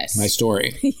on this. My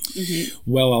story.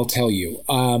 Well, I'll tell you.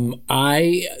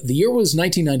 The year was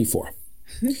 1994.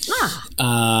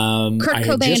 I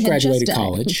had just graduated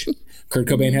college. Kurt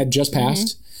Cobain had just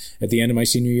passed at the end of my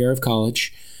senior year of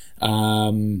college.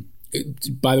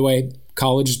 By the way,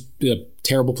 college is a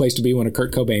terrible place to be when a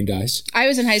Kurt Cobain dies. I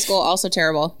was in high school, also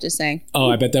terrible, just saying.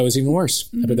 Oh, I bet that was even worse.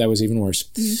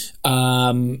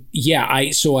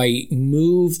 So I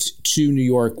moved to New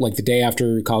York like the day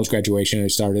after college graduation. I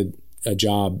started a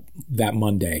job that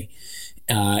Monday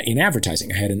in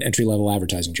advertising. I had an entry-level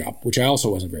advertising job, which I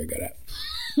also wasn't very good at.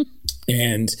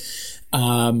 And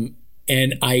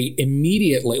I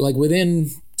immediately, like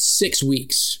within 6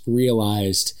 weeks,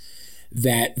 realized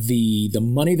that the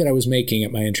money that I was making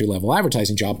at my entry-level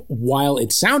advertising job, while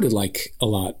it sounded like a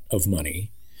lot of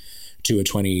money to a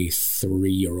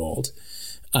 23-year-old,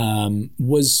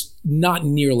 was not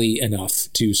nearly enough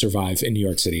to survive in New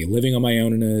York City. Living on my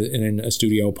own in a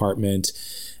studio apartment,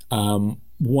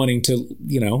 wanting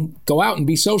to, go out and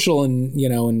be social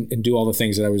and do all the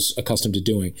things that I was accustomed to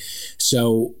doing.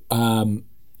 So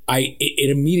it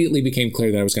immediately became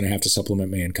clear that I was going to have to supplement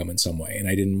my income in some way. And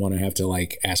I didn't want to have to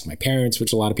ask my parents,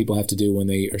 which a lot of people have to do when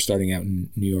they are starting out in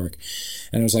New York.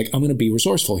 And I was like, I'm going to be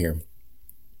resourceful here.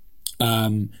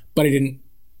 But I didn't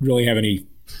really have any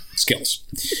skills.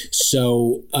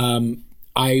 So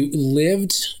I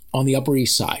lived on the Upper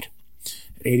East Side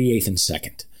at 88th and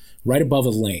 2nd, right above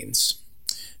the lanes.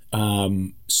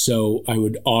 So I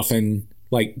would often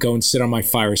go and sit on my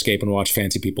fire escape and watch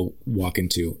fancy people walk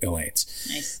into Elaine's.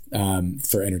 Nice.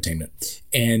 For entertainment.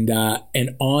 And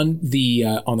on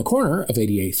the corner of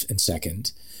 88th and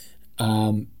 2nd,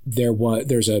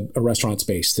 there's a restaurant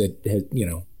space that had,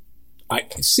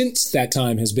 since that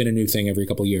time has been a new thing every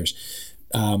couple of years.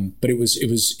 But it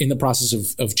was in the process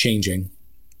of changing.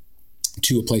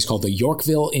 to a place called the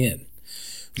Yorkville Inn,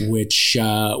 which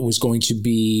was going to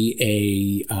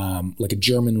be like a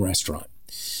German restaurant.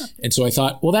 And so I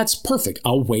thought, well, that's perfect.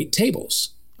 I'll wait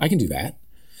tables. I can do that.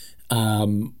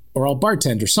 Or I'll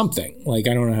bartend or something. Like,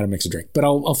 I don't know how to mix a drink, but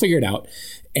I'll figure it out.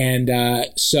 And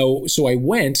so I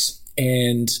went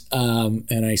and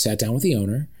I sat down with the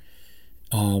owner,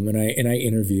 and I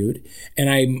interviewed, and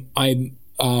I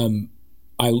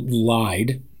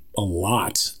lied a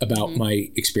lot about my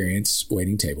experience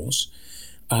waiting tables,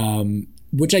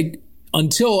 which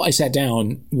until I sat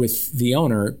down with the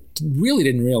owner, really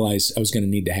didn't realize I was going to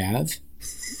need to have.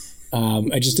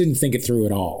 I just didn't think it through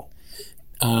at all.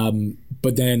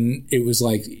 But then it was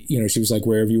like, she was like,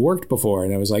 where have you worked before?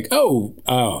 And I was like, oh,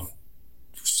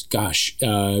 gosh,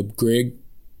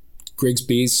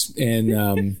 Grigsby's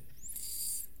and,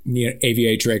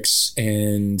 Aviatrix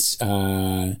and,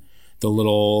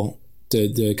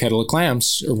 the kettle of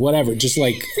clams or whatever, just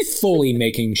like fully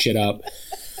making shit up.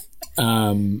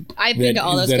 I've been to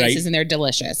all those places and they're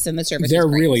delicious and the service they're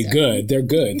is great, really so. good. They're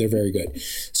good. They're very good.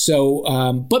 So,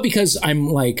 but because I'm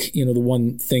like, the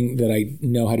one thing that I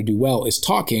know how to do well is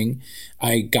talking,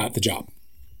 I got the job.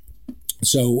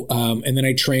 So, and then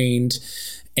I trained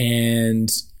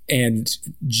and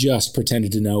just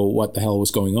pretended to know what the hell was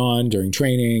going on during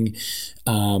training,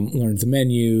 learned the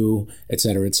menu, et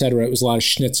cetera, et cetera. It was a lot of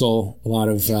schnitzel, a lot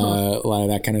of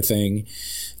that kind of thing.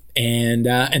 And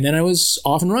then I was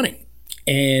off and running,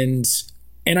 and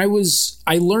I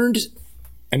learned,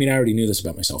 I mean, I already knew this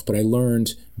about myself, but I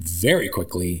learned very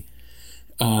quickly,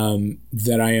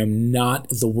 that I am not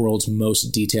the world's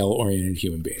most detail-oriented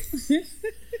human being.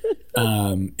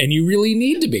 And you really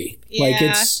need to be. Yeah. Like,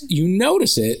 you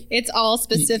notice it. It's all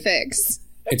specifics.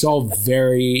 It's all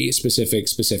very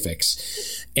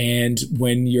specifics. And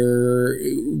when your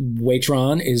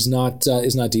waitron is not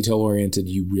detail oriented,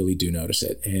 you really do notice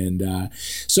it. And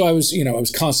so I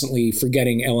was constantly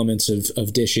forgetting elements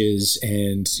of dishes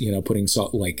and putting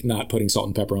salt, like not putting salt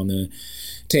and pepper on the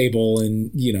table, and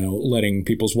letting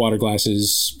people's water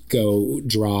glasses go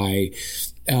dry.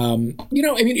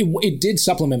 It did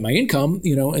supplement my income,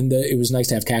 and it was nice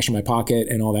to have cash in my pocket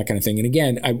and all that kind of thing. And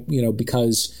again,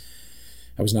 because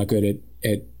I was not good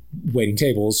at waiting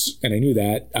tables, and I knew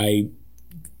that, I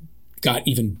got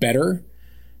even better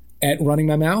at running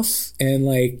my mouth and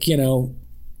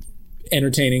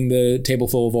entertaining the table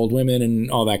full of old women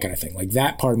and all that kind of thing. Like,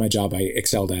 that part of my job I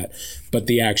excelled at, but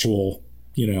the actual,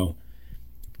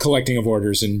 collecting of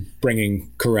orders and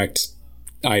bringing correct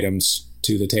items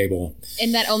to the table.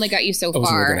 And that only got you so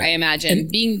far, I imagine.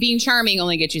 And being charming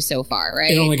only gets you so far,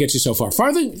 right? It only gets you so far.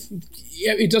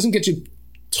 It doesn't get you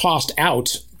tossed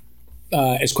out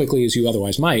as quickly as you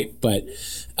otherwise might, but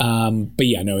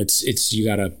yeah, no, it's you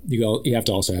have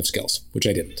to also have skills, which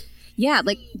I didn't. Yeah,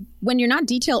 like when you're not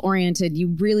detail oriented, you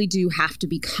really do have to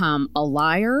become a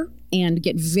liar and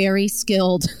get very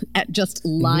skilled at just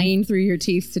lying through your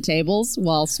teeth to tables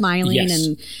while smiling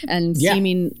and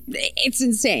seeming. It's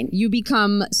insane. You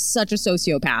become such a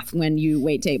sociopath when you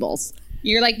wait tables.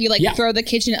 You throw the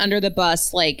kitchen under the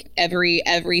bus like every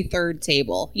third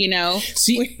table,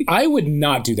 See, I would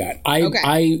not do that.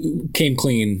 I came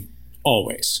clean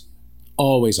always.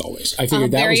 I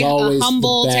figured that was always a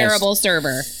humble, the best. terrible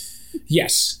server.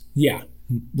 Yes. Yeah.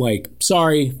 Like,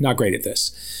 sorry, not great at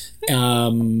this.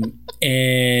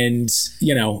 And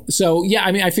so yeah,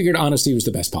 I mean, I figured honesty was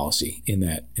the best policy in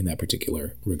that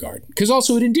particular regard, because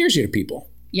also it endears you to people.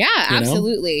 Yeah,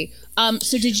 absolutely.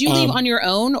 So did you leave on your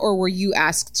own, or were you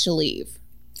asked to leave?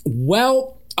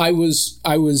 Well, I was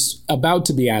about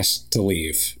to be asked to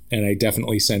leave, and I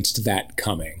definitely sensed that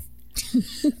coming.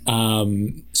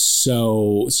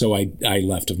 So I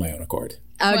left of my own accord.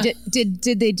 Oh,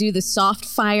 did they do the soft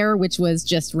fire, which was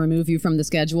just remove you from the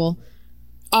schedule?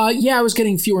 Yeah, I was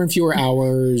getting fewer and fewer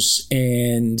hours,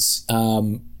 and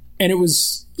it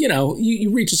was,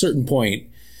 you reach a certain point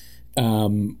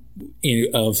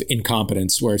of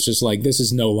incompetence where it's just like, this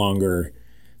is an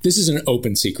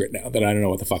open secret now that I don't know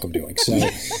what the fuck I'm doing. So,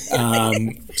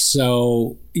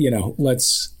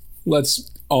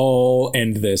 let's all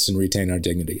end this and retain our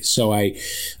dignity. So I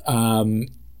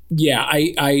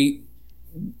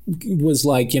was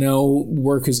like,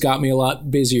 work has got me a lot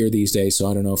busier these days, so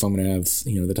I don't know if I'm going to have,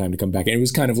 the time to come back. And it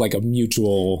was kind of like a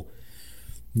mutual,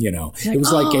 it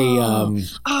was like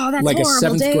that's like horrible, a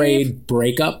seventh Dave. grade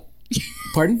breakup.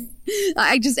 Pardon?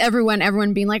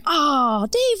 Everyone being like, oh,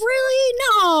 Dave, really?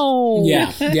 No.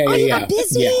 Yeah. Oh, you got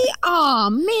busy? Yeah. Oh,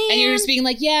 man. And you're just being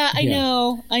like, I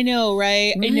know,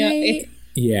 right? I know.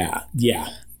 Yeah.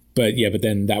 But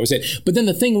then that was it. But then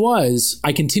the thing was,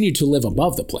 I continued to live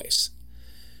above the place.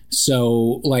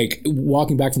 So like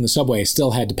walking back from the subway, I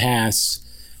still had to pass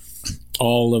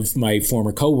all of my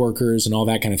former coworkers and all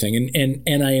that kind of thing.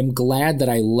 And I am glad that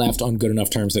I left on good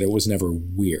enough terms that it was never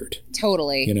weird.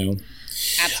 Totally. You know?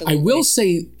 Absolutely.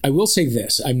 I will say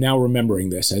this. I'm now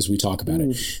remembering this as we talk about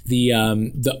it.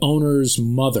 The owner's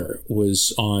mother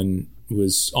was on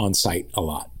site a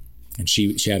lot. And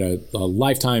she had a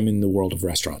lifetime in the world of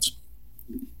restaurants.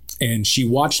 And she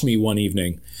watched me one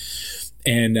evening.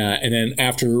 And then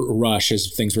after a rush,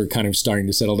 as things were kind of starting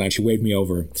to settle down, she waved me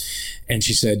over and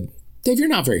she said, "Dave, you're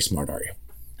not very smart, are you?"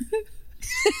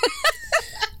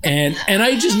 and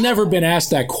I just never been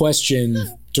asked that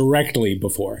question directly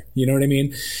before. You know what I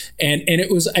mean? And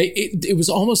it was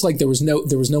almost like there was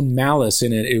no malice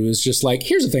in it. It was just like,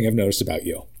 here's the thing I've noticed about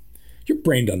you. Your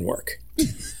brain doesn't work.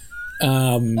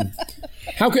 How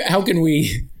can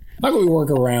we work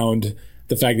around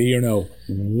the fact that you don't know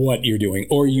what you're doing,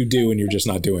 or you do and you're just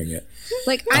not doing it?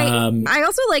 Like I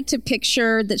also like to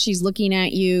picture that she's looking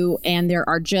at you and there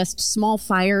are just small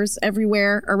fires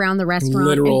everywhere around the restaurant.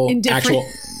 Literal, in different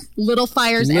little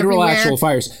fires literal everywhere. actual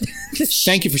fires.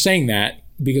 Thank you for saying that,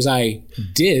 because I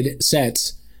did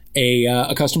set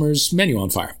a customer's menu on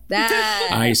fire.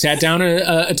 I sat down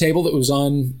at a table that was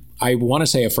on, I want to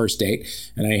say, a first date,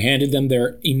 and I handed them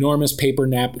their enormous paper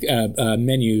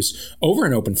menus over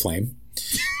an open flame.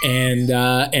 And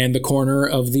the corner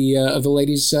of the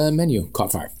lady's menu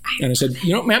caught fire. And I said,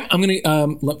 "You know, ma'am, I'm going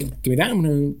to give me that. I'm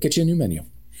going to get you a new menu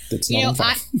that's not on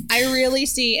fire." I really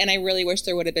see, and I really wish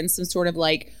there would have been some sort of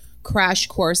like crash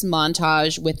course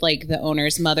montage with like the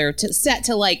owner's mother set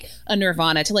to like a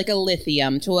Nirvana, to like a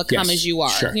Lithium, to a Come As You Are.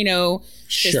 Sure. You know,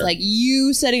 just like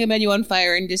you setting a menu on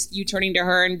fire and just you turning to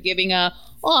her and giving a,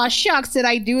 "Oh shucks, did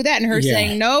I do that?" And her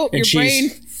saying, "No, your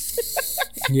brain."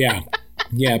 Yeah.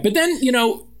 Yeah, but then, you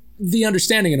know, the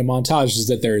understanding in a montage is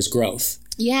that there is growth.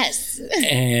 Yes.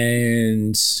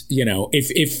 And, you know,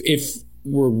 if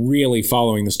we're really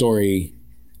following the story,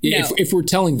 if we're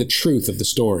telling the truth of the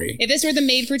story. If this were the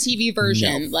made-for-TV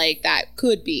version, like, that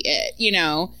could be it, you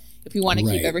know, if we want to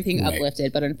keep everything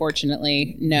uplifted. But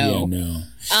unfortunately, no.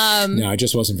 Yeah, no, I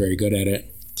just wasn't very good at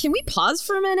it. Can we pause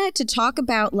for a minute to talk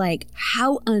about, like,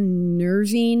 how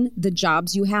unnerving the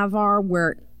jobs you have are,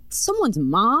 where someone's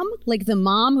mom, like the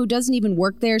mom who doesn't even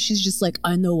work there, she's just like,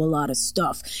 "I know a lot of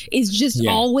stuff," is just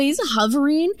always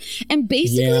hovering and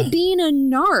basically being a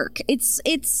narc.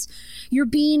 It's you're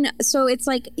being, so it's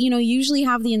like, you know, you usually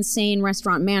have the insane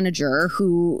restaurant manager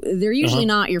who they're usually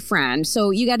not your friend,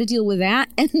 so you got to deal with that.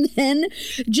 And then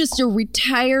just a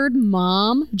retired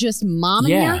mom just momming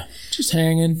you, just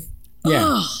hanging,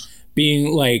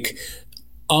 being like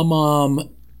a mom,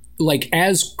 like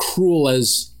as cruel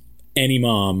as any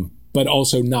mom, but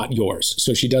also not yours.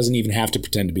 So she doesn't even have to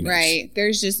pretend to be nice. Right.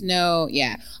 There's just no,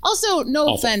 Also,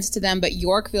 no offense to them, but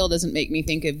Yorkville doesn't make me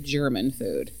think of German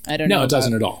food. I don't know. No, it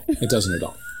doesn't at all. It doesn't at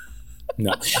all.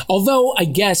 No. Although I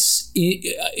guess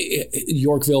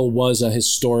Yorkville was a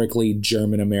historically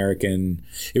German-American,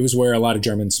 it was where a lot of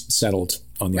Germans settled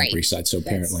on the Upper East Side. So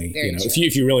apparently, you know,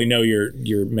 if you really know your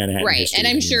Manhattan history. And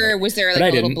I'm sure, was there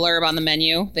like a little blurb on the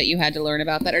menu that you had to learn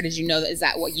about that? Or did you know that, is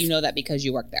that what you know that because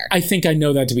you work there? I think I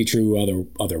know that to be true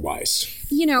otherwise.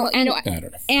 You know, I don't know.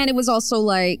 And it was also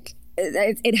like,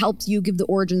 it helped you give the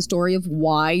origin story of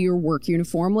why your work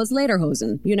uniform was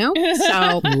lederhosen, you know?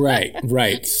 So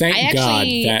Right. Thank God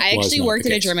that I actually was worked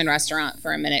at a German restaurant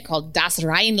for a minute called Das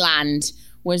Rheinland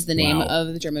was the name of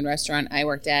the German restaurant I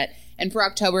worked at. And for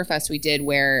Oktoberfest, we did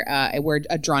wear, I wore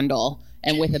a drundle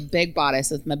and with a big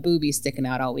bodice with my boobies sticking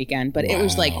out all weekend. But it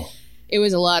was like, it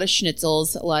was a lot of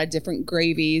schnitzels, a lot of different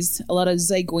gravies, a lot of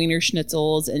Zigeuner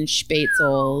schnitzels and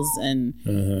spätzels. And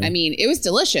I mean, it was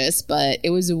delicious, but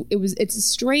it's a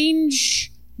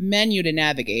strange menu to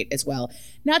navigate as well.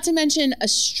 Not to mention a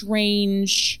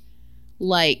strange,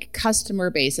 like, customer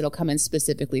base that'll come in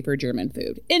specifically for German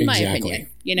food, in my opinion,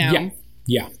 you know?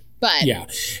 Yeah. But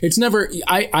it's never.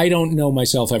 I don't know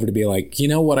myself ever to be like, you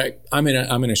know what? I'm in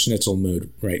a schnitzel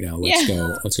mood right now. Let's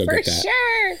go get that. For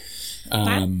sure.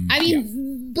 I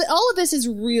mean, but all of this is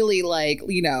really like,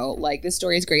 you know, like this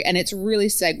story is great, and it's really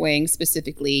segueing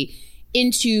specifically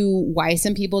into why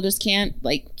some people just can't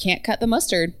cut the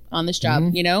mustard on this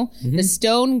job. You know, the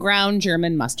stone ground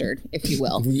German mustard, if you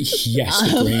will. Yes,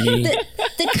 the grainy.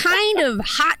 The kind of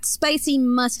hot, spicy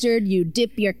mustard you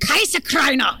dip your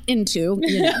Kaiserkreiner into.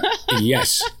 You know.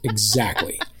 Yes,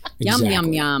 exactly. Yum,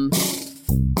 yum, yum.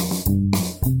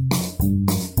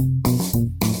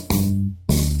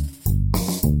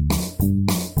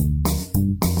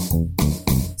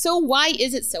 So why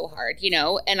is it so hard, you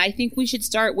know? And I think we should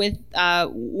start with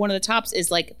one of the tops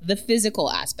is like the physical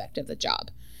aspect of the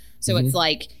job. So it's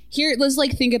like, Here, let's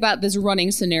like think about this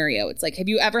running scenario. It's like, have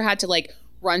you ever had to like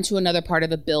run to another part of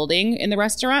the building in the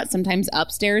restaurant, sometimes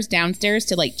upstairs, downstairs,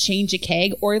 to like change a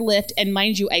keg or lift? And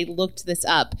mind you, I looked this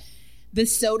up. The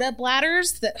soda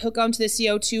bladders that hook onto the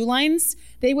CO2 lines,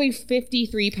 they weigh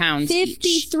 53 pounds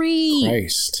 53. Each.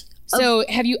 Christ. So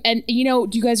have you, and you know,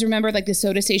 do you guys remember like the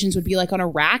soda stations would be like on a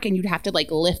rack and you'd have to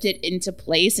like lift it into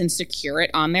place and secure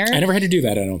it on there? I never had to do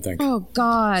that, I don't think. Oh,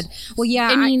 God. Well, yeah,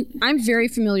 I mean- I'm very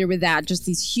familiar with that. Just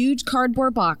these huge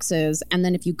cardboard boxes. And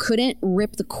then if you couldn't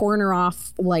rip the corner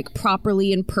off like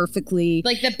properly and perfectly.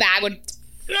 Like the bag would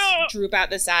droop out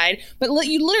the side. But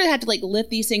you literally had to like lift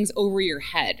these things over your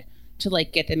head to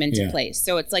like get them into place.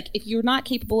 So it's like, if you're not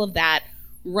capable of that,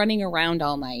 running around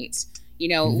all night, you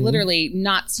know, literally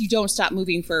you don't stop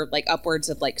moving for like upwards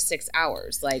of like 6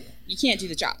 hours. Like you can't do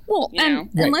the job. Well, you know?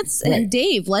 and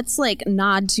Dave, let's like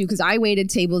nod to, because I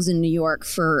waited tables in New York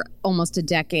for almost a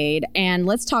decade. And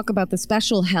let's talk about the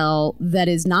special hell that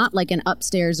is not like an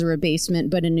upstairs or a basement,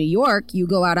 but in New York, you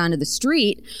go out onto the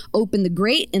street, open the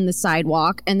grate in the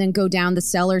sidewalk, and then go down the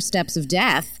cellar steps of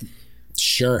death.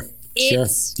 Sure.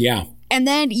 Yeah. And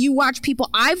then you watch people.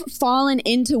 I've fallen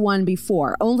into one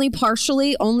before, only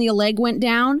partially, only a leg went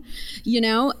down, you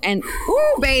know, and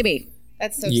ooh, baby.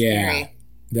 That's so scary.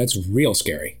 That's real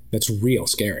scary.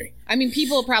 I mean,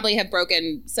 people probably have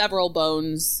broken several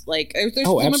bones. Like,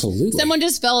 absolutely. Someone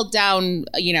just fell down,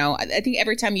 you know, I think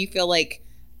every time you feel like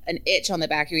an itch on the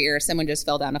back of your ear, someone just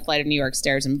fell down a flight of New York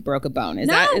stairs and broke a bone. Is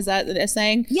that a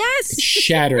saying? Yes.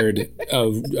 Shattered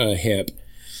a hip.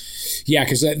 Yeah,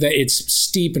 because it's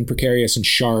steep and precarious and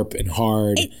sharp and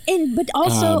hard. But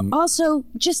also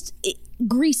just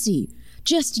greasy.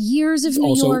 Just years of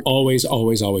New York. Always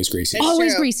greasy. It's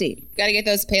always true. Greasy. Got to get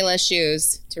those Payless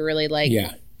shoes to really like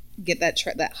get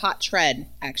that hot tread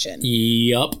action.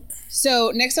 Yup.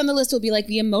 So next on the list will be like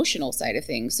the emotional side of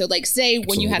things. So like say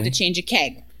when you have to change a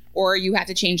keg or you have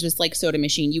to change this like soda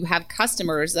machine, you have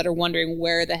customers that are wondering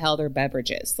where the hell their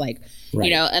beverage is. Like, you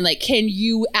know, and like, can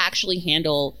you actually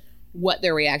handle what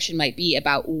their reaction might be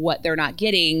about what they're not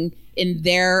getting in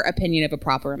their opinion of a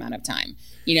proper amount of time,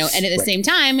 you know, and at the same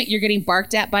time, you're getting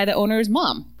barked at by the owner's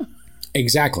mom.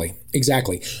 Exactly.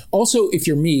 Also, if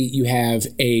you're me, you have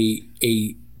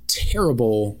a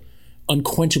terrible,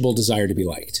 unquenchable desire to be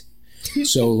liked.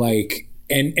 So like,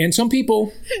 and some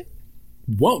people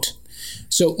won't.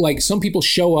 So like some people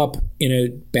show up in a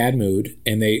bad mood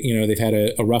and they've had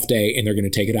a rough day and they're going to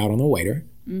take it out on the waiter.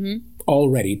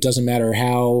 Already. Doesn't matter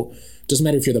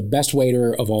if you're the best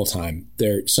waiter of all time.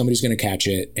 Somebody's going to catch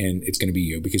it and it's going to be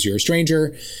you because you're a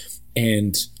stranger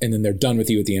and then they're done with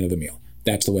you at the end of the meal.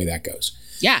 That's the way that goes.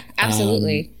 Yeah,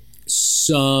 absolutely.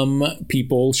 Some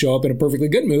people show up in a perfectly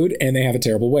good mood and they have a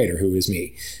terrible waiter, who is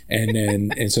me.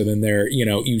 And so then they're, you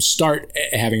know, you start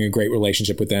having a great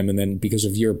relationship with them. And then because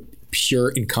of your pure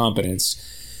incompetence,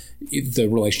 the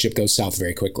relationship goes south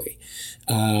very quickly.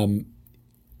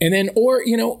 And then, or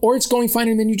it's going fine,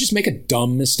 and then you just make a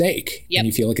dumb mistake, and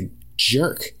you feel like a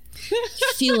jerk.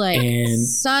 Feel like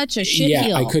such a shit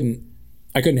heel. I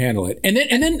couldn't handle it. And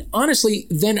then, honestly,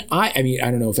 I mean, I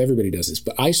don't know if everybody does this,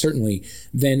 but I certainly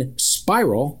then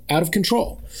spiral out of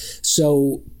control.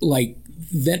 So, like,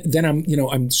 then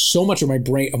I'm so much of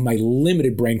my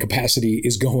limited brain capacity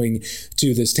is going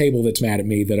to this table that's mad at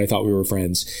me that I thought we were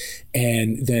friends,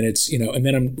 and then it's and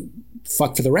then I'm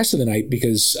fucked for the rest of the night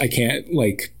because I can't,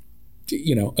 like,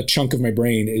 a chunk of my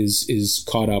brain is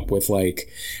caught up with like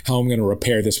how I'm going to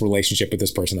repair this relationship with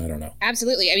this person. I don't know.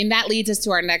 Absolutely. I mean, that leads us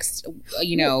to our next,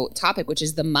 topic, which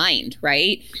is the mind,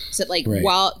 right? So like,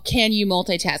 can you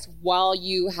multitask while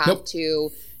you have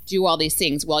to do all these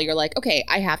things while you're like, okay,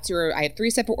 I have 3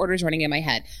 separate orders running in my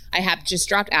head. I have just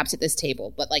dropped apps at this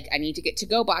table, but like I need to get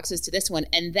to-go boxes to this one.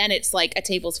 And then it's like a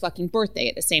table's fucking birthday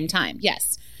at the same time.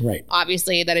 Yes. Right.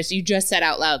 Obviously that is, you just said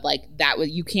out loud, like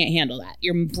you can't handle that.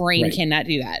 Your brain cannot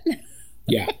do that.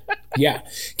 Yeah.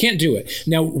 Can't do it.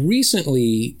 Now,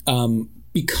 recently,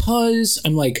 because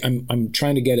I'm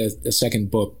trying to get a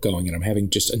second book going and I'm having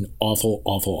just an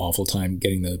awful time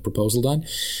getting the proposal done.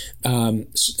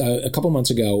 A couple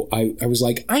months ago, I was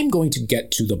like, I'm going to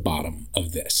get to the bottom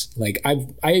of this. Like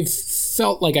I've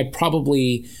felt like I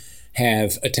probably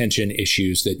have attention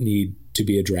issues that need to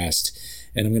be addressed.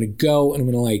 And I'm going to go and I'm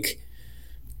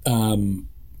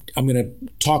going to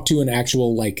talk to an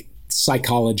actual like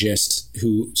psychologist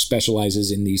who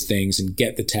specializes in these things and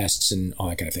get the tests and all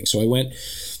that kind of thing. So I went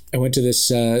to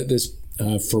this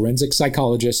forensic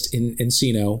psychologist in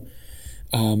Encino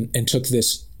and took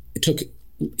this.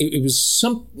 It was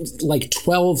some like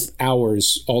 12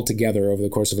 hours altogether over the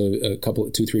course of a couple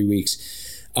 2-3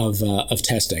 weeks of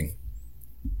testing,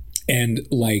 and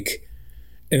like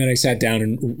then I sat down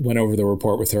and went over the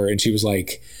report with her, and she was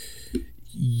like,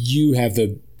 you have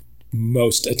the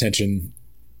most attention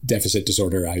deficit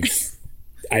disorder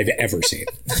I've ever seen.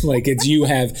 Like you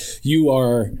have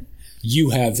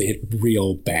it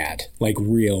real bad, like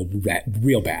real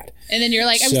bad. And then you're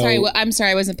like, I'm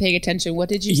sorry, I wasn't paying attention. What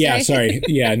did you say? Yeah, sorry.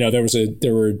 Yeah, no,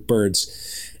 there were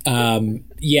birds.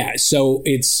 So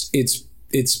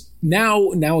it's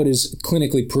now it is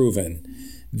clinically proven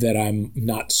that I'm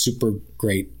not super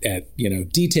great at,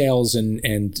 details and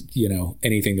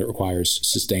anything that requires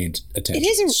sustained attention.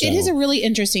 It is a really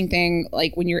interesting thing,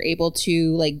 like when you're able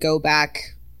to like go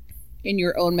back in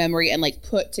your own memory and like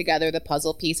put together the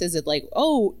puzzle pieces. It like,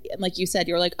 oh, and like you said,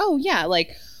 you're like, oh yeah,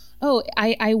 like, oh,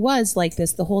 I was like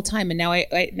this the whole time, and now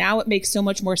now it makes so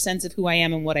much more sense of who I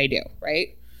am and what I do,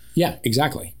 right? Yeah,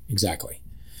 exactly.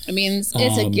 I mean,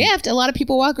 it's a gift. A lot of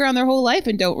people walk around their whole life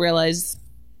and don't realize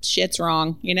shit's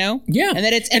wrong, Yeah, and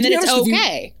that it's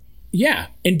okay. Yeah,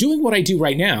 and doing what I do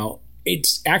right now,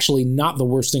 it's actually not the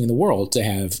worst thing in the world to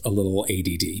have a little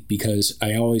ADD, because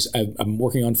I'm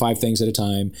working on 5 things at a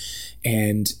time,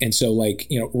 and so like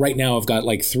right now I've got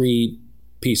like 3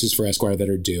 pieces for Esquire that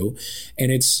are due,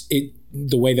 and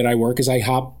the way that I work is I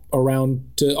hop around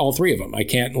to all 3 of them. I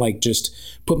can't like just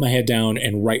put my head down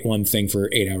and write one thing for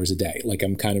 8 hours a day. Like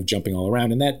I'm kind of jumping all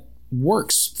around, and that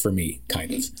works for me,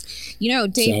 kind of.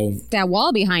 Dave, that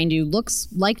wall behind you looks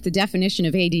like the definition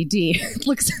of ADD.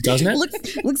 Doesn't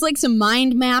it? Looks like some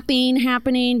mind mapping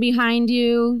happening behind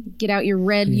you. Get out your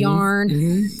red yarn.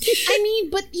 Mm-hmm. I mean,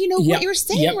 but what you're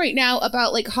saying right now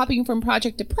about like hopping from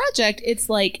project to project, it's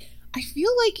like, I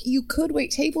feel like you could wait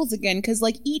tables again, because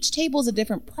like each table is a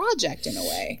different project in a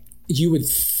way. You would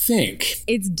think.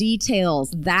 It's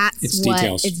details. It's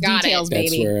details,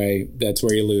 baby. That's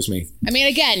where you lose me. I mean,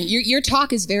 again, your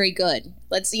talk is very good.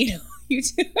 Let's you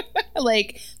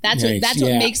like that's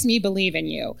what makes me believe in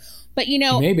you. But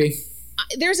maybe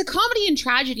there's a comedy and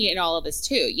tragedy in all of this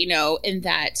too. In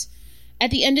that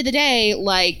at the end of the day,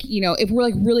 like if we're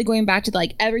like really going back to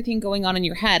like everything going on in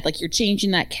your head, like you're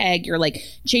changing that keg, you're like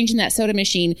changing that soda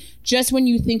machine, just when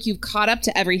you think you've caught up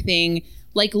to everything.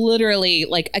 Like literally,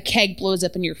 like a keg blows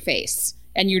up in your face,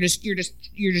 and you're just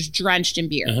drenched in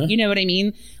beer. Uh-huh. You know what I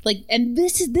mean? Like, and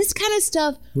this kind of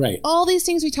stuff. Right. All these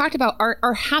things we talked about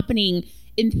are happening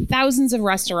in thousands of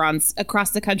restaurants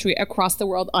across the country, across the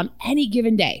world on any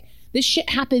given day. This shit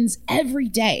happens every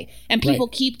day, and people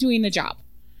keep doing the job.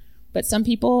 But some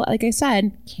people, like I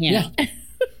said, can't. Yeah.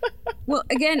 Well,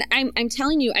 again, I'm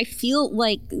telling you, I feel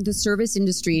like the service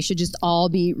industry should just all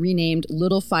be renamed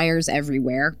Little Fires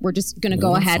Everywhere. We're just going to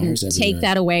go ahead and take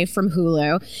that away from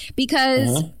Hulu,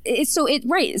 because So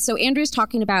Andrea's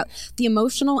talking about the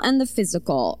emotional and the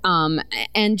physical,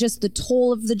 and just the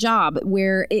toll of the job,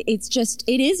 where it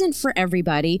isn't for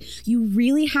everybody. You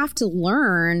really have to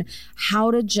learn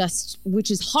how to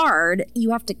which is hard.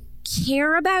 You have to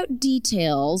care about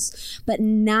details, but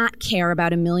not care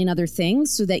about a million other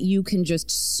things, so that you can just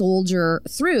soldier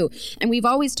through. And we've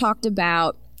always talked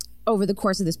about over the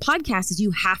course of this podcast is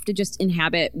you have to just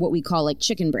inhabit what we call like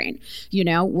chicken brain,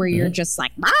 where you're just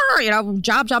like,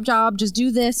 job, just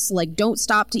do this. Like, don't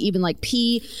stop to even like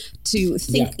pee, to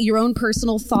think your own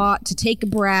personal thought, to take a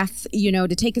breath,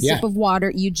 to take a sip of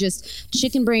water. You just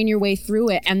chicken brain your way through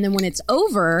it. And then when it's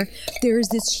over, there's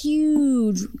this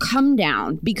huge come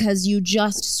down, because you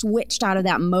just switched out of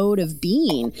that mode of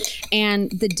being. And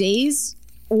the days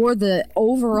or the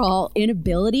overall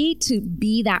inability to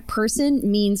be that person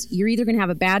means you're either going to have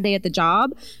a bad day at the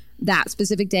job that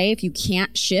specific day if you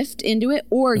can't shift into it,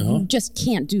 or you just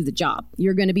can't do the job.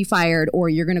 You're going to be fired, or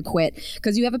you're going to quit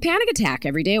because you have a panic attack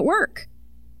every day at work.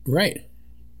 Right.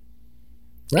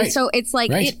 And so it's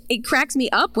like, it cracks me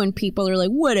up when people are like,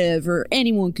 whatever,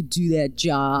 anyone could do that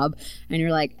job. And you're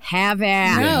like, have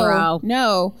at it, bro.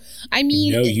 No. I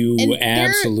mean, no, you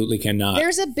absolutely cannot.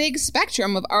 There's a big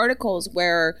spectrum of articles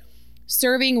where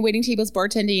serving, waiting tables,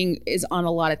 bartending is on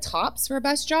a lot of tops for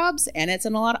best jobs, and it's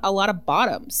on a lot of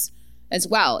bottoms as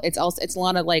well. It's a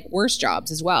lot of like worst jobs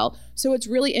as well. So it's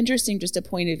really interesting, just a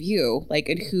point of view, like,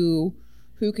 and who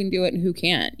can do it and who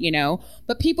can't,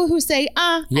 But people who say,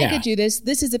 I could do this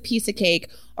is a piece of cake,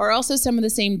 are also some of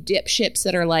the same dipshits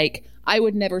that are like, I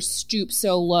would never stoop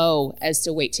so low as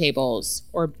to wait tables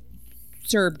or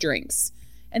serve drinks.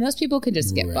 And those people can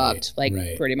just get fucked,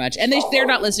 pretty much. And they're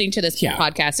not listening to this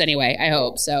podcast anyway, I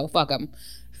hope. So fuck them.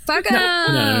 Fuck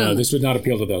them. No. This would not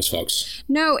appeal to those folks.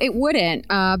 No, it wouldn't,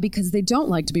 because they don't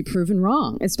like to be proven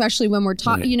wrong, especially when we're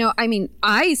talking, I mean,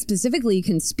 I specifically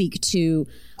can speak to,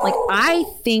 like, I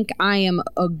think I am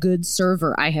a good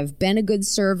server. I have been a good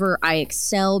server. I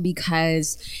excel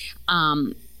because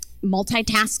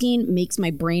multitasking makes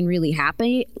my brain really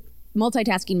happy.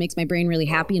 Multitasking makes my brain really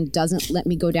happy and doesn't let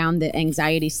me go down the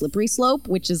anxiety slippery slope,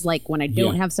 which is like when I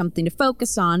don't have something to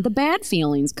focus on, the bad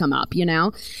feelings come up, you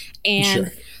know?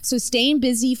 And so staying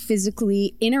busy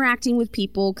physically, interacting with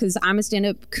people, because I'm a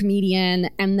stand-up comedian,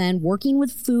 and then working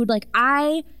with food, like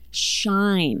I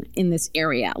shine in this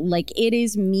area. Like it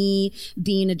is me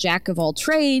being a jack of all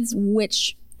trades,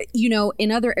 which, you know, in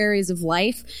other areas of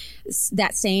life,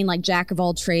 that saying like jack of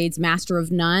all trades, master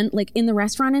of none, like in the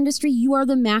restaurant industry, you are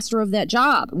the master of that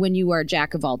job when you are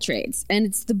jack of all trades. And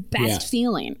it's the best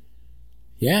feeling.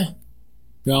 Yeah.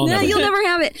 No, you'll never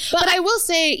have it. But I will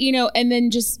say, you know, and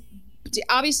then just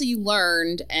obviously you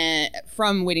learned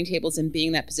from waiting tables and being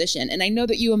in that position. And I know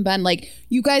that you and Ben, like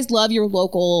you guys love your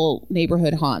local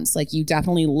neighborhood haunts. Like you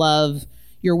definitely love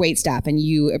your wait staff and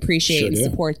you appreciate and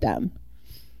support them.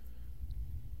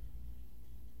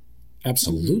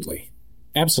 Absolutely.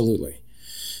 Absolutely.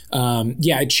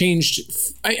 It changed.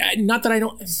 Not that I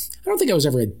don't think I was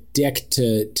ever a dick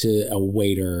to a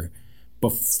waiter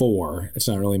before. It's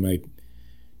not really my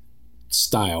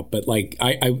style, but like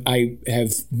I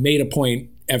have made a point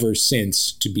ever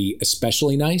since to be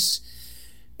especially nice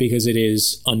because it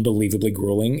is unbelievably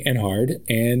grueling and hard,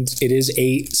 and it is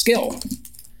a skill.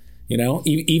 You know,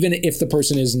 even if the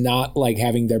person is not like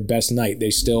having their best night, they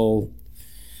still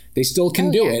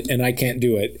can do it, and I can't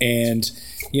do it. And,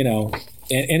 you know,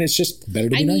 and it's just better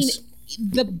to be nice.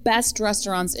 The best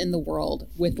restaurants in the world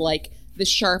with like the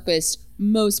sharpest,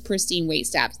 most pristine wait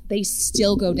staffs, they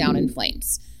still go down in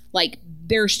flames. Like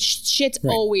there's shit's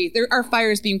always, there are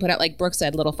fires being put out, like Brooke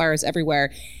said, little fires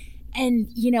everywhere. And,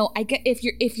 you know, I get if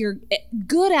you're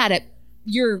good at it,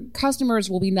 your customers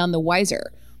will be none the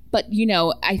wiser. But, you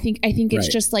know, I think it's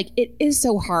just like, it is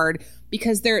so hard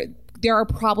because there are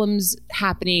problems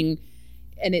happening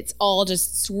and it's all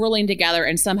just swirling together,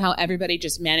 and somehow everybody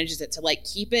just manages it to like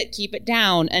keep it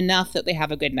down enough that they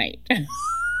have a good night.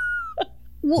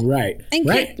 Well,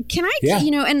 and can I,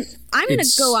 you know, and I'm going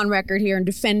to go on record here and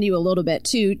defend you a little bit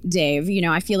too, Dave. You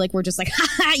know, I feel like we're just like,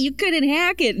 ha, you couldn't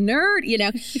hack it, nerd, you know.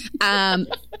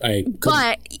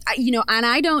 But, you know, and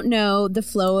I don't know the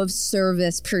flow of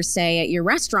service per se at your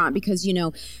restaurant because, you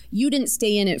know, you didn't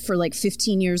stay in it for like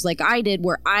 15 years like I did,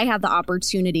 where I had the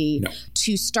opportunity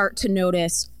to start to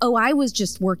notice, oh, I was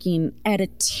just working at a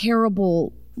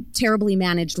terribly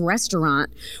managed restaurant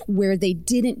where they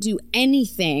didn't do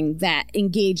anything that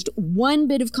engaged one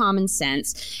bit of common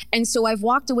sense. And so I've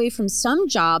walked away from some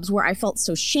jobs where I felt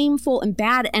so shameful and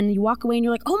bad, and you walk away and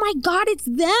you're like, oh my God, it's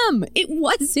them. It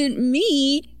wasn't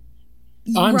me.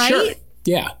 I'm sure.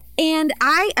 Yeah. And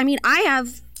I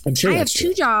have true.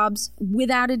 2 jobs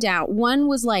without a doubt. One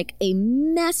was like a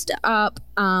messed up,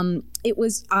 it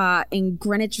was in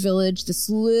Greenwich Village, this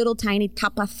little tiny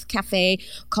tapas cafe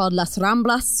called Las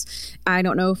Ramblas. I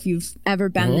don't know if you've ever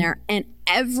been there. And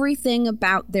everything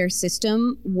about their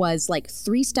system was like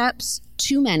 3 steps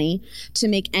too many to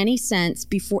make any sense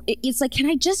before. It's like, can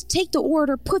I just take the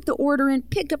order, put the order in,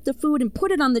 pick up the food and put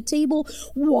it on the table?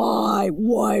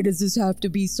 Why does this have to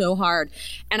be so hard?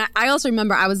 And I also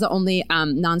remember I was the only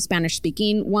non-Spanish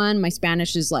speaking one. My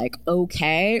Spanish is like,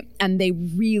 okay. And they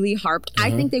really harped.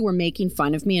 I think they were making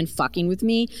fun of me and fucking with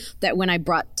me, that when I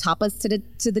brought tapas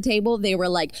to the table, they were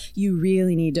like, you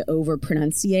really need to over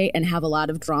pronunciate and have a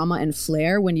lot of drama and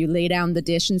flair when you lay down the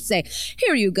dish and say,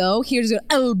 here you go, here's your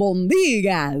albondigas.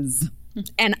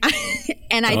 And I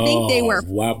think they were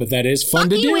but that is fun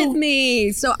to do with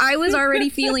me. So I was already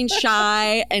feeling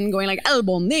shy and going like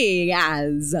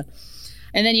albondigas.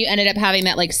 And then you ended up having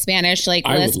that like Spanish like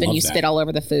lisp, and you spit all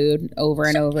over the food over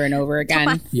and over and over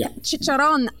again. Yeah.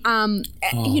 Chicharron.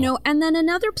 You know, and then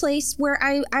another place where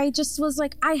I just was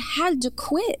like, I had to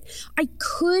quit. I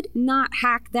could not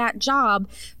hack that job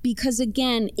because,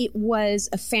 again, it was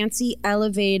a fancy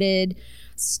elevated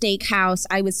steakhouse.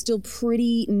 I was still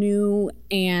pretty new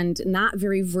and not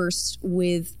very versed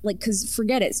with, like, because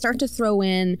forget it, start to throw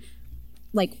in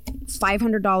like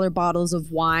 $500 bottles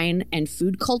of wine and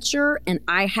food culture, and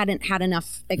I hadn't had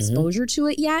enough exposure to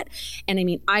it yet. And I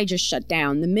mean, I just shut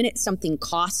down the minute something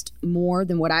cost more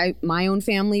than what my own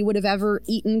family would have ever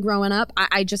eaten growing up.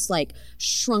 I just like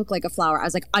shrunk like a flower. I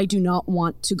was like, I do not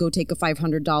want to go take a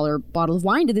 $500 bottle of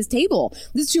wine to this table.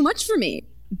 This is too much for me.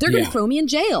 They're going to throw me in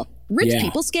jail. Rich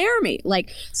people scare me.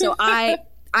 Like, so I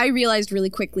realized really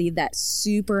quickly that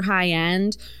super high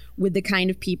end with the kind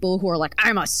of people who are like,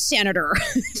 I'm a senator,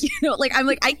 you know, like, I'm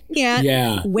like, I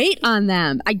can't wait on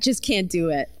them. I just can't do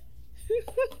it.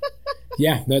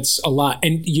 Yeah, that's a lot.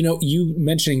 And, you know, you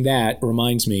mentioning that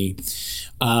reminds me,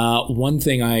 one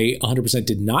thing I 100%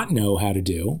 did not know how to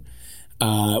do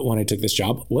when I took this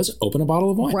job was open a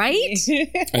bottle of wine. Right?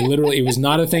 It was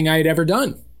not a thing I had ever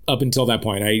done up until that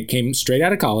point. I came straight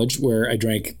out of college where I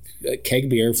drank keg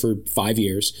beer for 5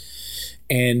 years.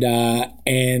 And the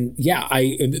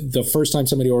first time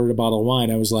somebody ordered a bottle of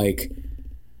wine, I was like,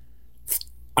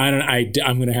 I'm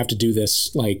going to have to do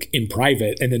this like in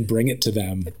private and then bring it to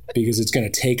them because it's going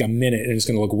to take a minute and it's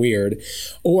going to look weird,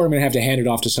 or I'm going to have to hand it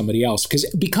off to somebody else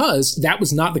because that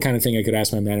was not the kind of thing I could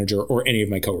ask my manager or any of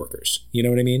my coworkers. You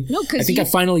know what I mean? No, I think I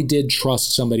finally did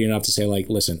trust somebody enough to say like,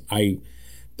 listen, I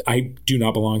do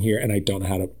not belong here and I don't know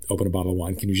how to open a bottle of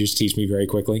wine. Can you just teach me very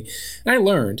quickly? And I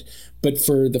learned. But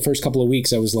for the first couple of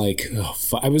weeks, I was like,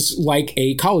 I was like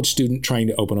a college student trying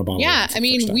to open a bottle. Yeah, I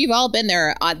mean, we've all been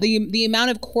there. The amount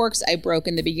of corks I broke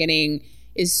in the beginning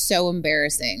is so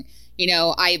embarrassing. You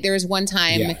know, there was one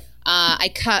time I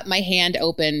cut my hand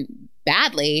open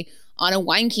badly on a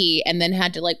wine key and then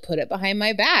had to like put it behind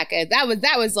my back.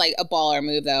 That was like a baller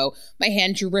move though. My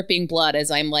hand dripping blood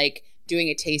as I'm like doing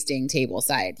a tasting table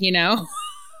side, you know?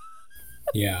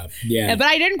 Yeah. But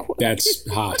I didn't. That's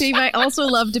hot. Dave, I also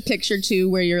love to picture too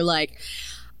where you're like,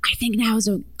 I think now is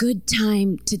a good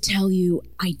time to tell you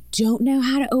I don't know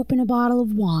how to open a bottle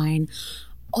of wine.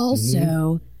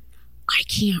 Also, I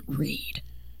can't read.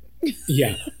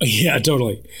 Yeah,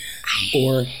 totally.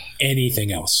 Or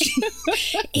anything else.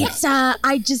 It's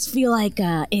I just feel like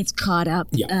it's caught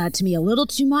up to me a little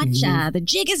too much. The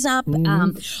jig is up.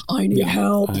 I need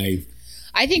help.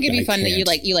 I think it'd be fun that you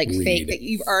read. fake that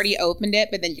you've already opened it,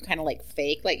 but then you kind of like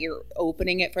fake like you're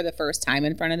opening it for the first time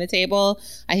in front of the table.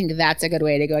 I think that's a good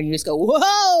way to go. And you just go,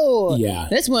 whoa, yeah.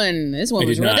 This one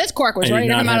was this cork was ready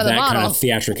to come out of the bottle. Kind of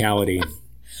theatricality.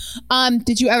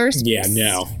 Did you ever? Yeah,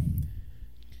 no.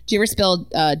 Did you ever spill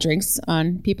drinks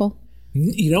on people?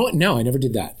 You know what? No, I never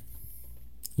did that.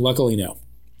 Luckily, no.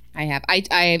 I have. I've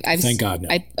thank God,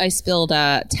 no. I spilled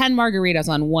 10 margaritas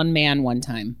on one man one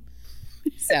time.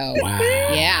 So wow.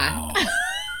 Yeah.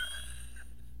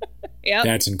 Yep.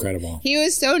 That's incredible. He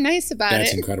was so nice about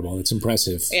That's it. incredible. It's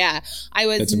impressive. Yeah.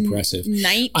 That's impressive.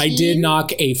 19. I did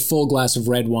knock a full glass of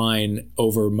red wine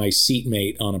over my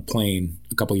seatmate on a plane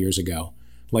a couple years ago.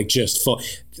 Like just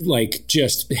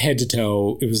head to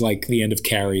toe. It was like the end of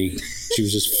Carrie. She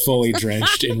was just fully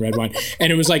drenched in red wine.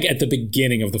 And it was like at the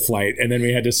beginning of the flight. And then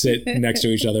we had to sit next to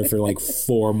each other for like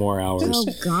 4 more hours. Oh,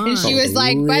 God. And she was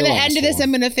like, by the end of this,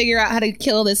 I'm going to figure out how to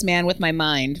kill this man with my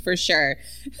mind, for sure.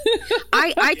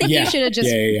 I think you should have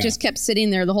just kept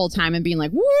sitting there the whole time and being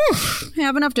like, woo,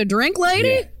 have enough to drink, lady?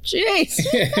 Yeah. Jeez.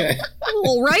 A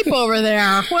little ripe over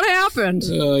there. What happened?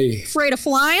 Afraid of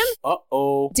flying?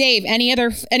 Uh-oh. Dave, any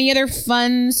other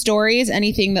fun stories?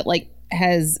 Anything that like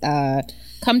has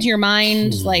come to your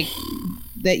mind, like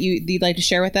that you'd like to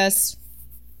share with us?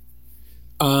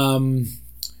 I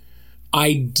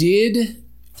did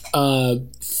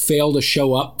fail to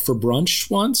show up for brunch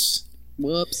once.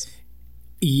 Whoops.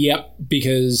 Yep,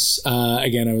 because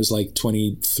again, I was like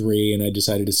 23 and I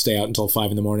decided to stay out until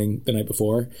 5 a.m. the night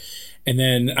before. And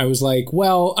then I was like,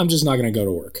 well, I'm just not going to go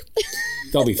to work.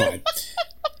 They'll be fine.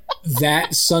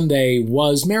 That Sunday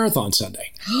was Marathon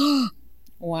Sunday.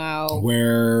 Wow.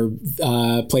 Where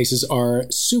places are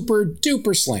super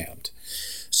duper slammed.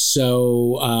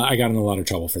 So I got in a lot of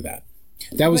trouble for that.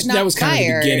 That was kind of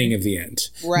the beginning of the end.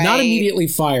 Right. Not immediately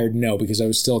fired, no, because I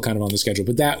was still kind of on the schedule.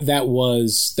 But that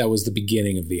was the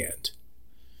beginning of the end.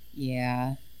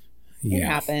 Yeah. It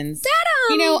happens.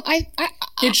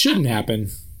 It shouldn't happen.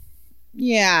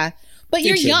 Yeah. But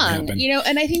you're young,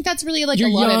 and I think that's really like a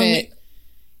lot of it.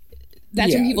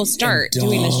 That's when people start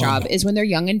doing this job, is when they're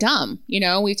young and dumb.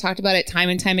 We've talked about it time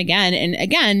and time again. And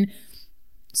again,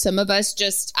 some of us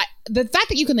just, the fact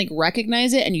that you can like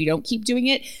recognize it and you don't keep doing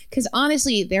it, because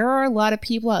honestly, there are a lot of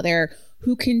people out there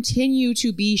who continue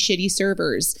to be shitty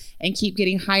servers and keep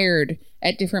getting hired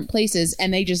at different places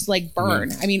and they just like burn.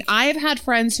 Yeah. I mean, I've had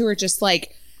friends who are just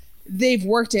like, they've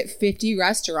worked at 50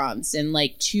 restaurants in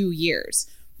like 2 years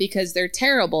because they're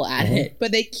terrible at it,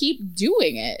 but they keep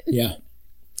doing it. Yeah.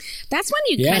 That's when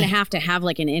you kind of have to have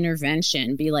like an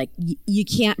intervention, be like, you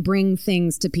can't bring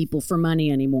things to people for money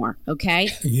anymore. Okay.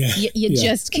 Yeah. You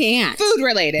just can't. Food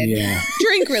related. Yeah.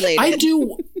 Drink related.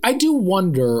 I do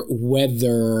wonder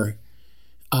whether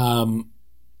I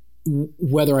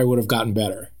would have gotten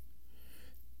better.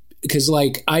 Because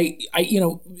like I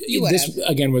this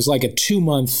again was like a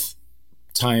 2-month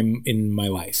time in my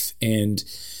life. And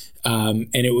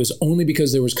it was only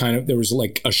because there was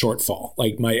like a shortfall.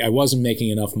 Like I wasn't making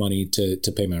enough money to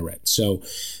pay my rent. So,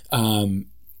 and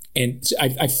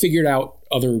I figured out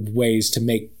other ways to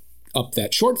make up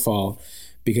that shortfall,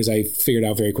 because I figured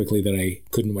out very quickly that I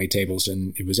couldn't wait tables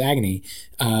and it was agony.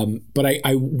 But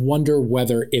I wonder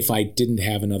whether if I didn't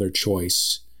have another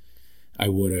choice, I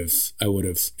would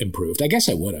have improved. I guess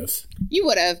I would have. You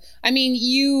would have. I mean,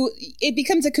 it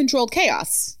becomes a controlled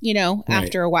chaos,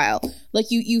 after a while. Like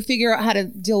you figure out how to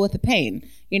deal with the pain,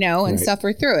 and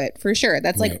suffer through it for sure.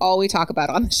 That's like all we talk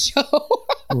about on the show.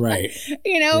 Right.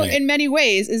 In many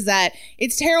ways is that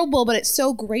it's terrible, but it's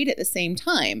so great at the same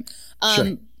time.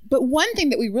 Sure. But one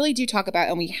thing that we really do talk about,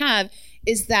 and we have,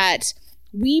 is that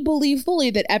we believe fully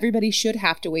that everybody should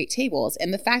have to wait tables.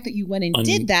 And the fact that you went and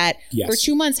did that for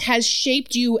 2 months has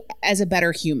shaped you as a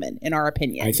better human, in our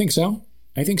opinion. I think so.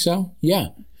 Yeah.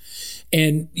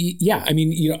 And I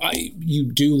mean,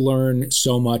 you do learn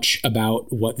so much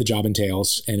about what the job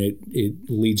entails, and it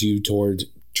leads you toward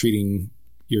treating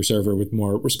your server with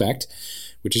more respect,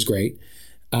 which is great.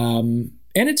 And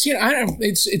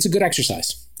it's, it's a good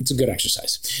exercise. It's a good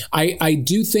exercise. I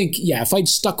do think, if I'd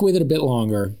stuck with it a bit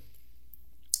longer,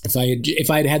 if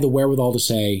I had the wherewithal to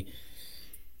say,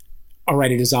 all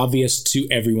right, it is obvious to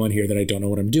everyone here that I don't know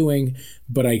what I'm doing,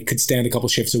 but I could stand a couple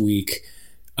shifts a week.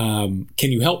 Can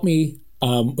you help me?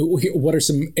 What are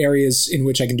some areas in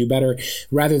which I can do better,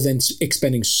 rather than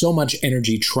expending so much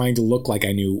energy trying to look like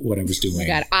I knew what I was doing? Oh my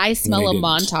God, I smell a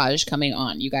montage coming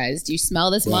on, you guys. Do you smell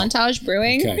this montage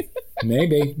brewing? Okay,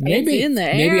 maybe It's in the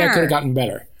air. Maybe I could have gotten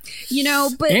better.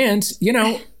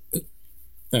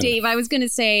 Dave, I was going to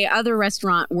say other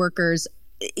restaurant workers,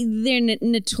 they're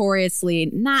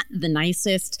notoriously not the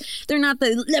nicest. They're not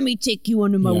the, let me take you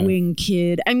under my wing,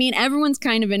 kid. I mean, everyone's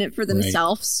kind of in it for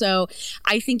themselves. Right. So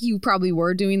I think you probably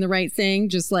were doing the right thing,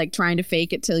 just like trying to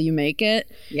fake it till you make it.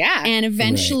 Yeah. And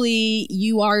eventually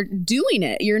you are doing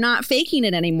it. You're not faking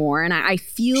it anymore. And I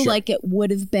feel like it would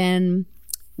have been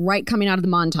right coming out of the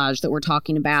montage that we're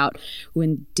talking about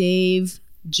when Dave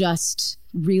just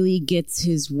really gets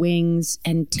his wings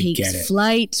and takes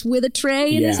flight with a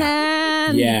tray in his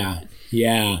hand. Yeah,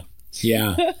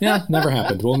 never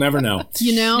happened. We'll never know. But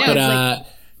I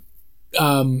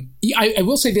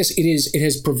will say this: it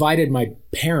has provided my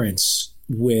parents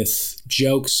with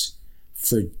jokes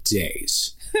for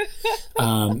days.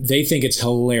 They think it's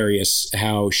hilarious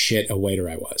how shit a waiter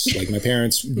I was. Like, my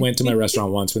parents went to my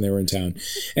restaurant once when they were in town,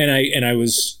 and I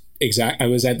was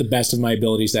at the best of my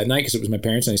abilities that night because it was my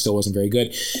parents and I still wasn't very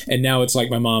good. And now it's like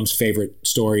my mom's favorite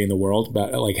story in the world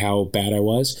about like how bad I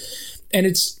was. And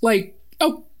it's like,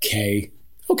 okay,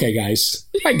 guys,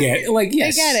 I get it. Like,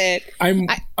 yes, I get it.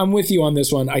 I'm with you on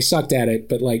this one. I sucked at it,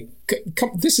 but like,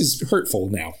 this is hurtful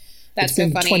now. That's it's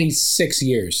been so funny. 26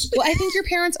 years. Well, I think your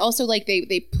parents also like they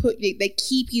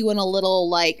keep you in a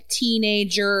little like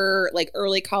teenager, like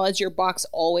early college year box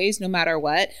always, no matter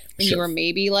what. When you were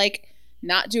maybe like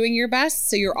not doing your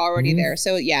best, so you're already there.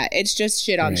 So yeah, it's just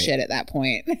shit on shit at that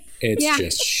point. It's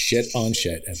just shit on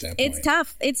shit at that point.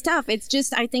 It's tough. It's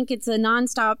just, I think it's a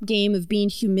nonstop game of being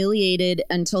humiliated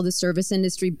until the service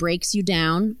industry breaks you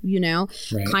down,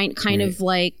 kind of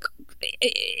like,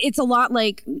 it's a lot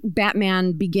like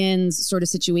Batman Begins sort of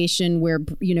situation where,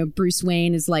 Bruce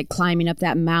Wayne is like climbing up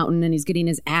that mountain and he's getting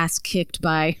his ass kicked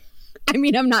by, I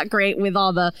mean, I'm not great with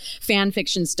all the fan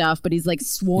fiction stuff, but he's like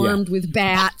swarmed with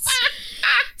bats.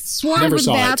 Never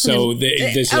saw it, so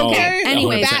this is all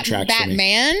anyway,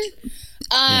 Batman.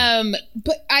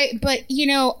 But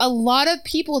a lot of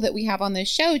people that we have on this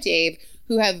show, Dave,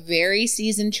 who have very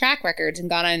seasoned track records and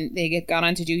gone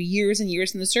on to do years and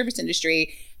years in the service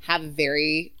industry, have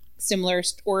very similar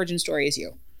origin story as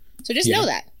you. So just know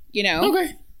that,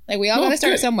 Okay. Like, we all got to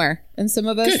start somewhere, and some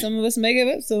of us make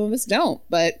it, some of us don't.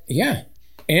 But yeah.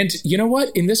 And you know what?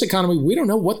 In this economy, we don't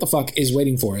know what the fuck is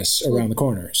waiting for us around the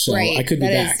corner. So I could be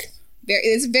back.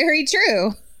 It's very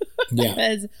true. Yeah.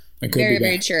 That's very,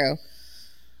 very true.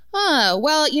 Well,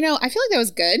 I feel like that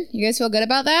was good. You guys feel good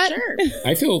about that? Sure.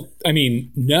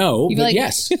 No, but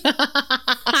yes.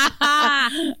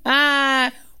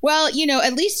 Well,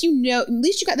 at least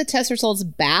you got the test results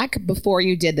back before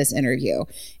you did this interview,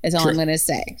 is all I'm going to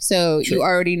say. So you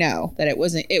already know that it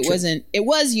was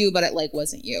you, but it like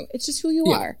wasn't you. It's just who you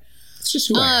are. It's just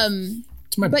who I am.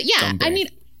 It's my I mean,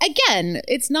 again,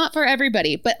 it's not for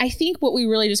everybody, but I think what we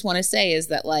really just want to say is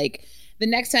that, like, the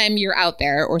next time you're out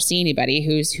there or see anybody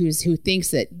who thinks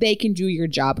that they can do your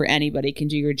job or anybody can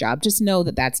do your job, just know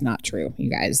that that's not true, you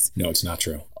guys. No, it's not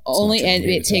true. And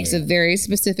it takes a very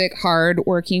specific,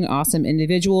 hard-working, awesome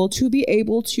individual to be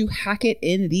able to hack it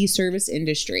in the service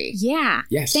industry. Yeah.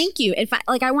 Yes. Thank you. In fact,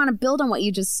 I want to build on what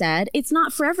you just said. It's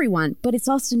not for everyone, but it's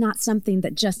also not something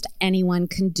that just anyone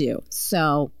can do.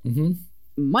 So,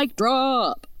 mic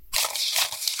drop.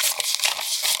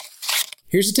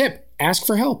 Here's a tip. Ask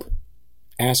for help.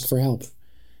 Ask for help.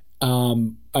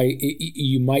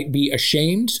 You might be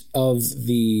ashamed of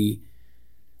the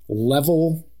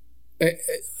level.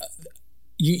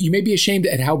 You may be ashamed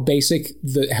at how basic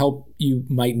the help you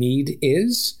might need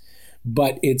is,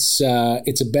 but it's a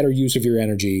better use of your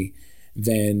energy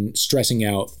than stressing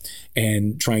out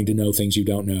and trying to know things you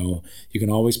don't know. You can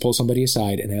always pull somebody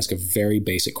aside and ask a very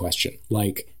basic question,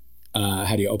 like,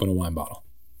 how do you open a wine bottle?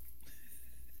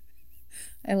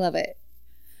 I love it.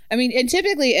 I mean, and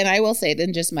typically, and I will say,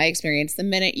 then just my experience, the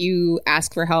minute you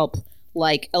ask for help,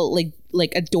 like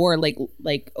a door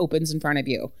like opens in front of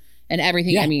you, and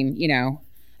everything. Yeah. I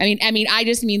mean, I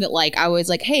just mean that, like, I was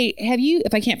like, hey,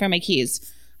 if I can't find my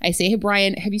keys, I say, hey,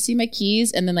 Brian, have you seen my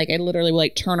keys? And then, like, I literally will,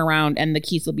 like, turn around and the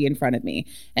keys will be in front of me.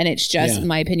 And it's just, in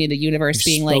my opinion, the universe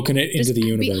being like, spoken it into the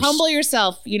universe. Humble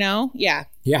yourself, Yeah.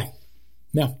 Yeah.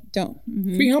 No. Don't.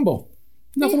 Mm-hmm. Be humble.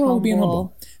 Nothing wrong with being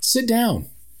humble. Sit down.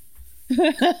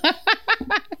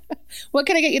 What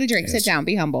can I get you to drink? Yes. Sit down.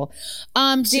 Be humble.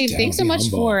 Dave, thanks so much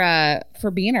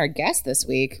for being our guest this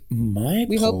week. My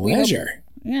pleasure.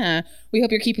 We hope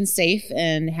you're keeping safe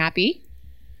and happy.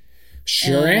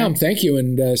 Sure am. Thank you.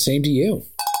 And same to you.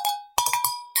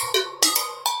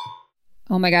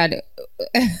 Oh my God.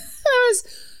 That was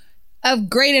a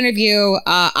great interview.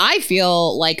 I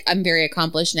feel like I'm very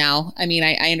accomplished now. I mean,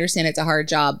 I understand it's a hard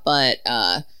job, but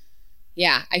I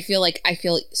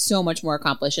feel so much more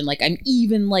accomplished, and, like, I'm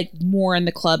even, like, more in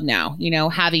the club now,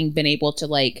 having been able to,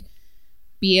 like,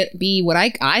 be what I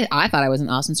thought I was an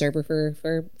awesome server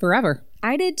for forever.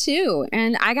 I did too.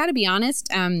 And I got to be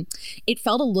honest, it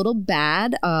felt a little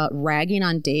bad ragging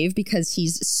on Dave because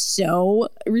he's so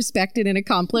respected and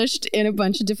accomplished in a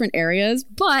bunch of different areas.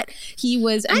 But he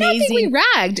was amazing. I don't think we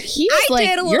ragged. He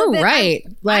was you're bit. Right.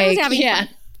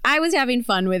 I was having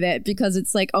fun with it because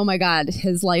it's like, oh my God,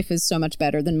 his life is so much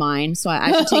better than mine. So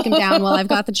I should take him down while I've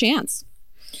got the chance.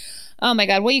 Oh my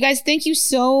God. Well, you guys, thank you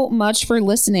so much for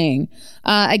listening.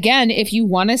 Again, if you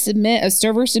want to submit a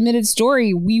server submitted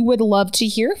story, we would love to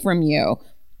hear from you.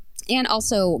 And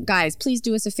also, guys, please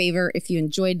do us a favor if you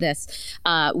enjoyed this.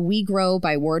 We grow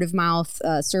by word of mouth,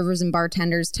 servers and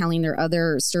bartenders telling their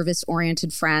other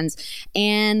service-oriented friends.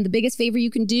 And the biggest favor you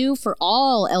can do for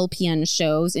all LPN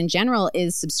shows in general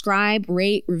is subscribe,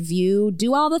 rate, review,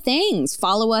 do all the things.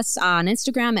 Follow us on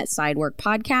Instagram at Sidework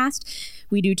Podcast.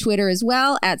 We do Twitter as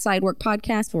well at Sidework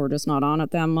Podcast. We're just not on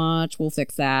it that much. We'll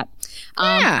fix that.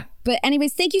 But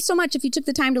anyways, thank you so much if you took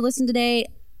the time to listen today.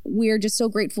 We're just so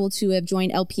grateful to have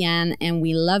joined LPN, and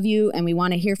we love you, and we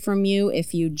want to hear from you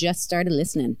if you just started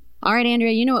listening. All right,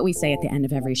 Andrea, you know what we say at the end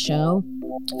of every show.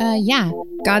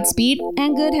 Godspeed.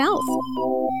 And good health.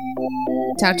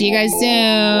 Talk to you guys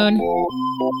soon.